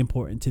been very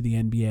important to the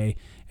NBA,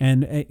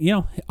 and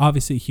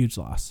obviously a huge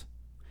loss.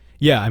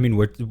 Yeah, I mean,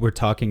 we're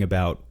talking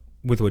about,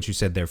 with what you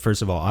said there,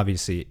 first of all,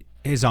 obviously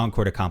his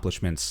on-court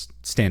accomplishments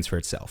stands for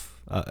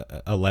itself.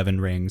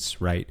 11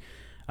 rings, right?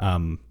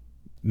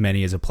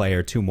 Many as a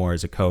player, 2 more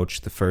as a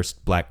coach, the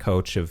first black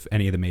coach of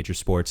any of the major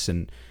sports.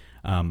 And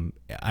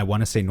I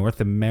want to say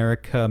North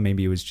America,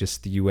 maybe it was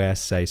just the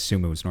US. I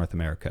assume it was North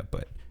America,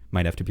 but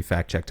might have to be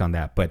fact-checked on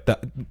that.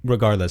 But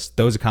regardless,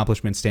 those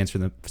accomplishments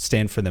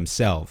stand for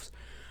themselves.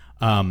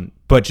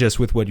 But just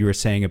with what you were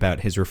saying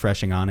about his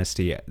refreshing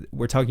honesty,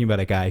 we're talking about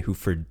a guy who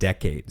for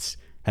decades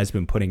has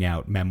been putting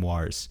out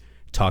memoirs,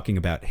 talking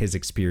about his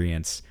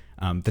experience,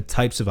 the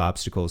types of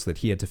obstacles that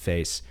he had to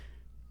face.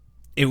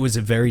 It was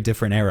a very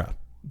different era,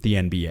 the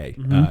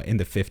NBA, in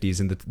the 50s,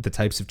 and the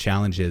types of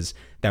challenges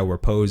that were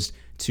posed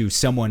to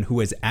someone who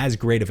was as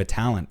great of a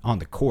talent on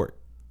the court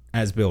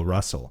as Bill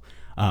Russell.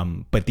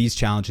 But these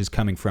challenges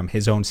coming from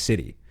his own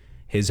city,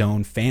 his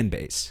own fan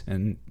base.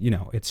 And,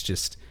 it's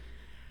just,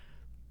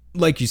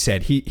 like you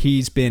said,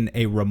 he's been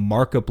a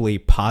remarkably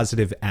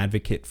positive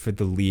advocate for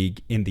the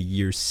league in the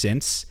years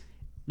since,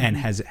 and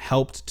has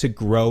helped to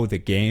grow the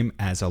game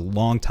as a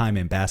longtime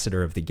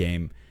ambassador of the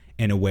game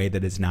in a way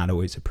that is not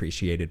always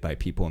appreciated by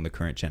people in the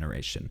current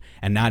generation,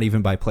 and not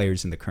even by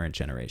players in the current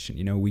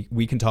generation.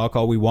 We can talk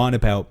all we want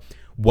about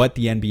what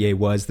the NBA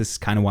was. This is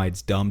kind of why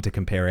it's dumb to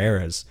compare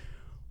eras.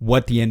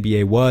 What the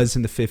NBA was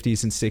in the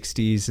 50s and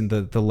 60s, and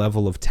the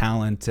level of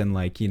talent and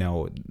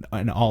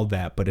and all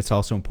that. But it's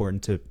also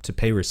important to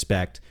pay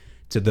respect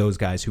to those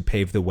guys who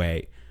paved the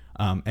way,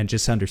 and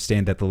just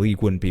understand that the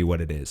league wouldn't be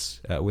what it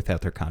is without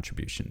their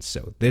contributions.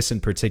 So this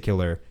in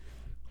particular,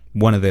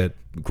 one of the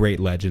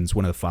great legends,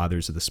 one of the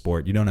fathers of the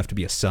sport. You don't have to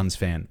be a Suns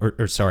fan, you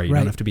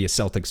don't have to be a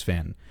Celtics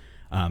fan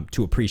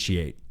to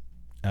appreciate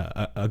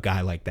a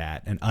guy like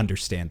that and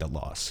understand the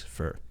loss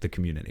for the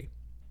community.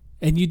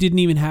 And you didn't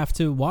even have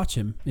to watch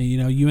him.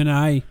 You and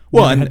I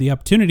had the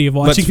opportunity of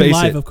watching him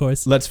live, of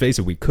course. Let's face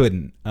it, we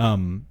couldn't.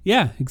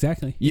 Yeah,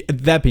 exactly.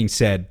 That being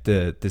said,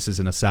 this is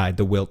an aside,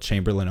 the Wilt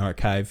Chamberlain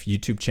Archive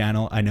YouTube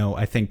channel.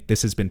 I think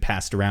this has been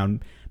passed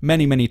around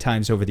many, many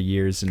times over the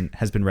years and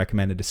has been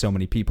recommended to so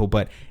many people.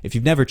 But if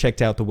you've never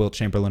checked out the Wilt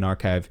Chamberlain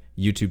Archive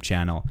YouTube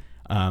channel,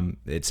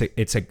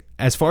 it's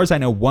as far as I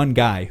know, one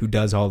guy who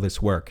does all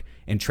this work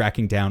in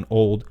tracking down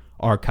old,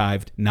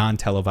 archived,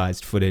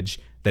 non-televised footage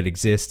that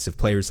exists of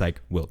players like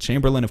Wilt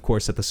Chamberlain, of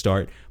course, at the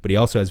start, but he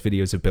also has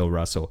videos of Bill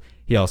Russell.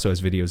 He also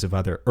has videos of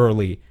other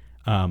early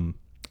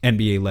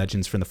NBA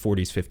legends from the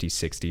 40s, 50s,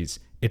 60s.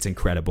 It's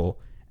incredible.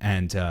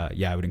 And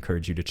I would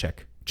encourage you to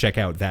check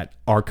out that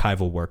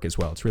archival work as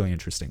well. It's really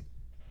interesting.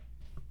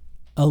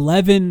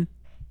 11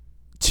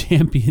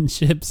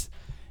 championships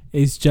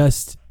is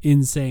just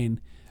insane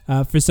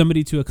for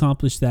somebody to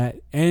accomplish that,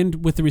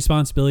 and with the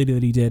responsibility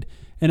that he did.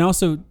 And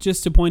also,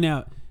 just to point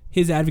out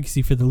his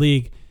advocacy for the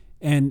league,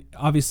 and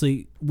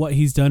obviously what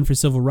he's done for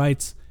civil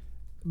rights,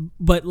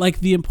 but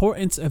the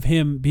importance of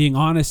him being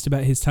honest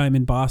about his time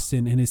in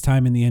Boston and his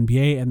time in the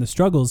NBA and the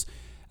struggles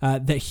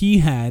that he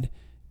had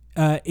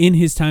in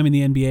his time in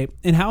the NBA,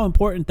 and how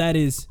important that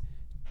is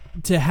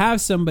to have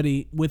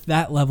somebody with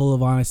that level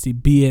of honesty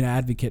be an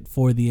advocate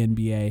for the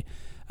NBA.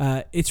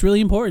 It's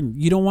really important.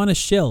 You don't want to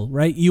shill,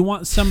 right? You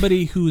want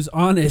somebody who's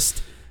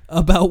honest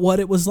about what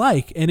it was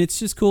like, and it's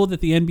just cool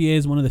that the NBA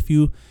is one of the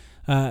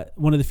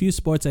few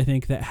sports, I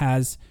think, that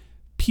has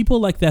people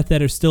like that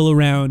are still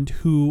around,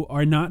 who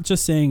are not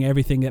just saying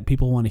everything that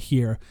people want to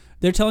hear.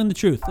 They're telling the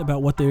truth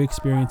about what their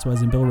experience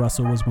was, and Bill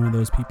Russell was one of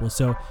those people.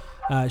 So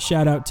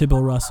shout out to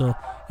Bill Russell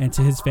and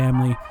to his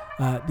family.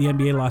 The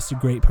NBA lost a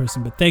great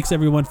person, but thanks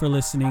everyone for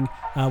listening.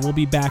 We'll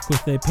be back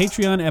with a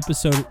Patreon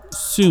episode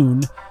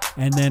soon,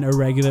 and then a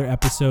regular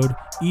episode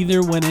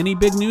either when any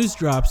big news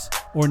drops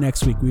or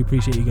next week. We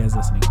appreciate you guys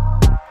listening.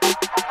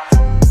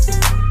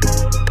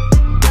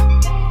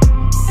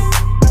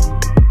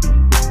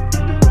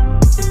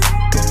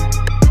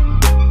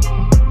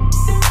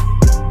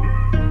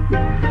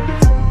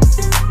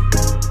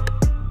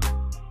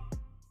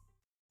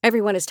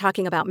 Everyone is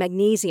talking about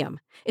magnesium.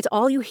 It's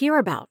all you hear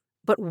about.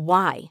 But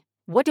why?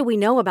 What do we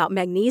know about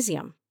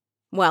magnesium?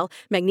 Well,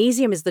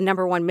 magnesium is the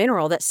 #1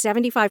 mineral that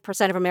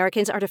 75% of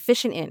Americans are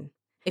deficient in.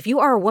 If you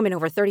are a woman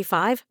over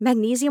 35,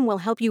 magnesium will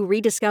help you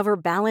rediscover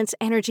balance,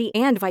 energy,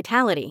 and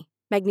vitality.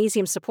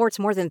 Magnesium supports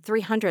more than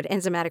 300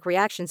 enzymatic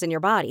reactions in your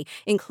body,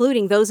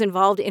 including those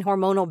involved in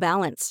hormonal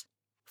balance.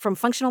 From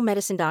functional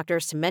medicine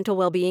doctors to mental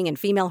well-being and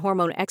female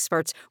hormone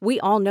experts, we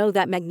all know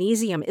that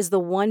magnesium is the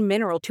one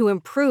mineral to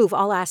improve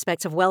all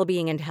aspects of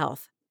well-being and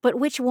health. But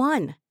which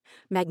one?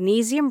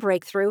 Magnesium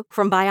Breakthrough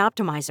from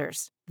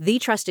Bioptimizers, the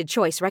trusted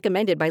choice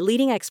recommended by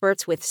leading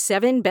experts with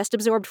 7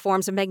 best-absorbed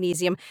forms of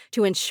magnesium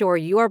to ensure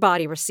your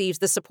body receives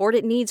the support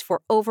it needs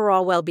for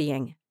overall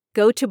well-being.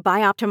 Go to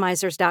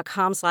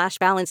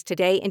bioptimizers.com/balance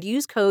today and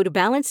use code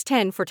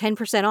BALANCE10 for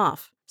 10%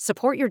 off.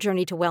 Support your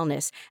journey to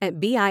wellness at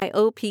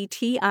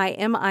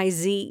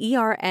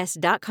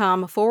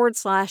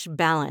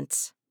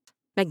bioptimizers.com/balance.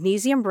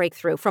 Magnesium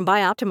Breakthrough from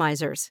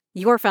Bioptimizers,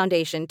 your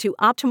foundation to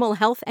optimal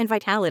health and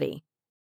vitality.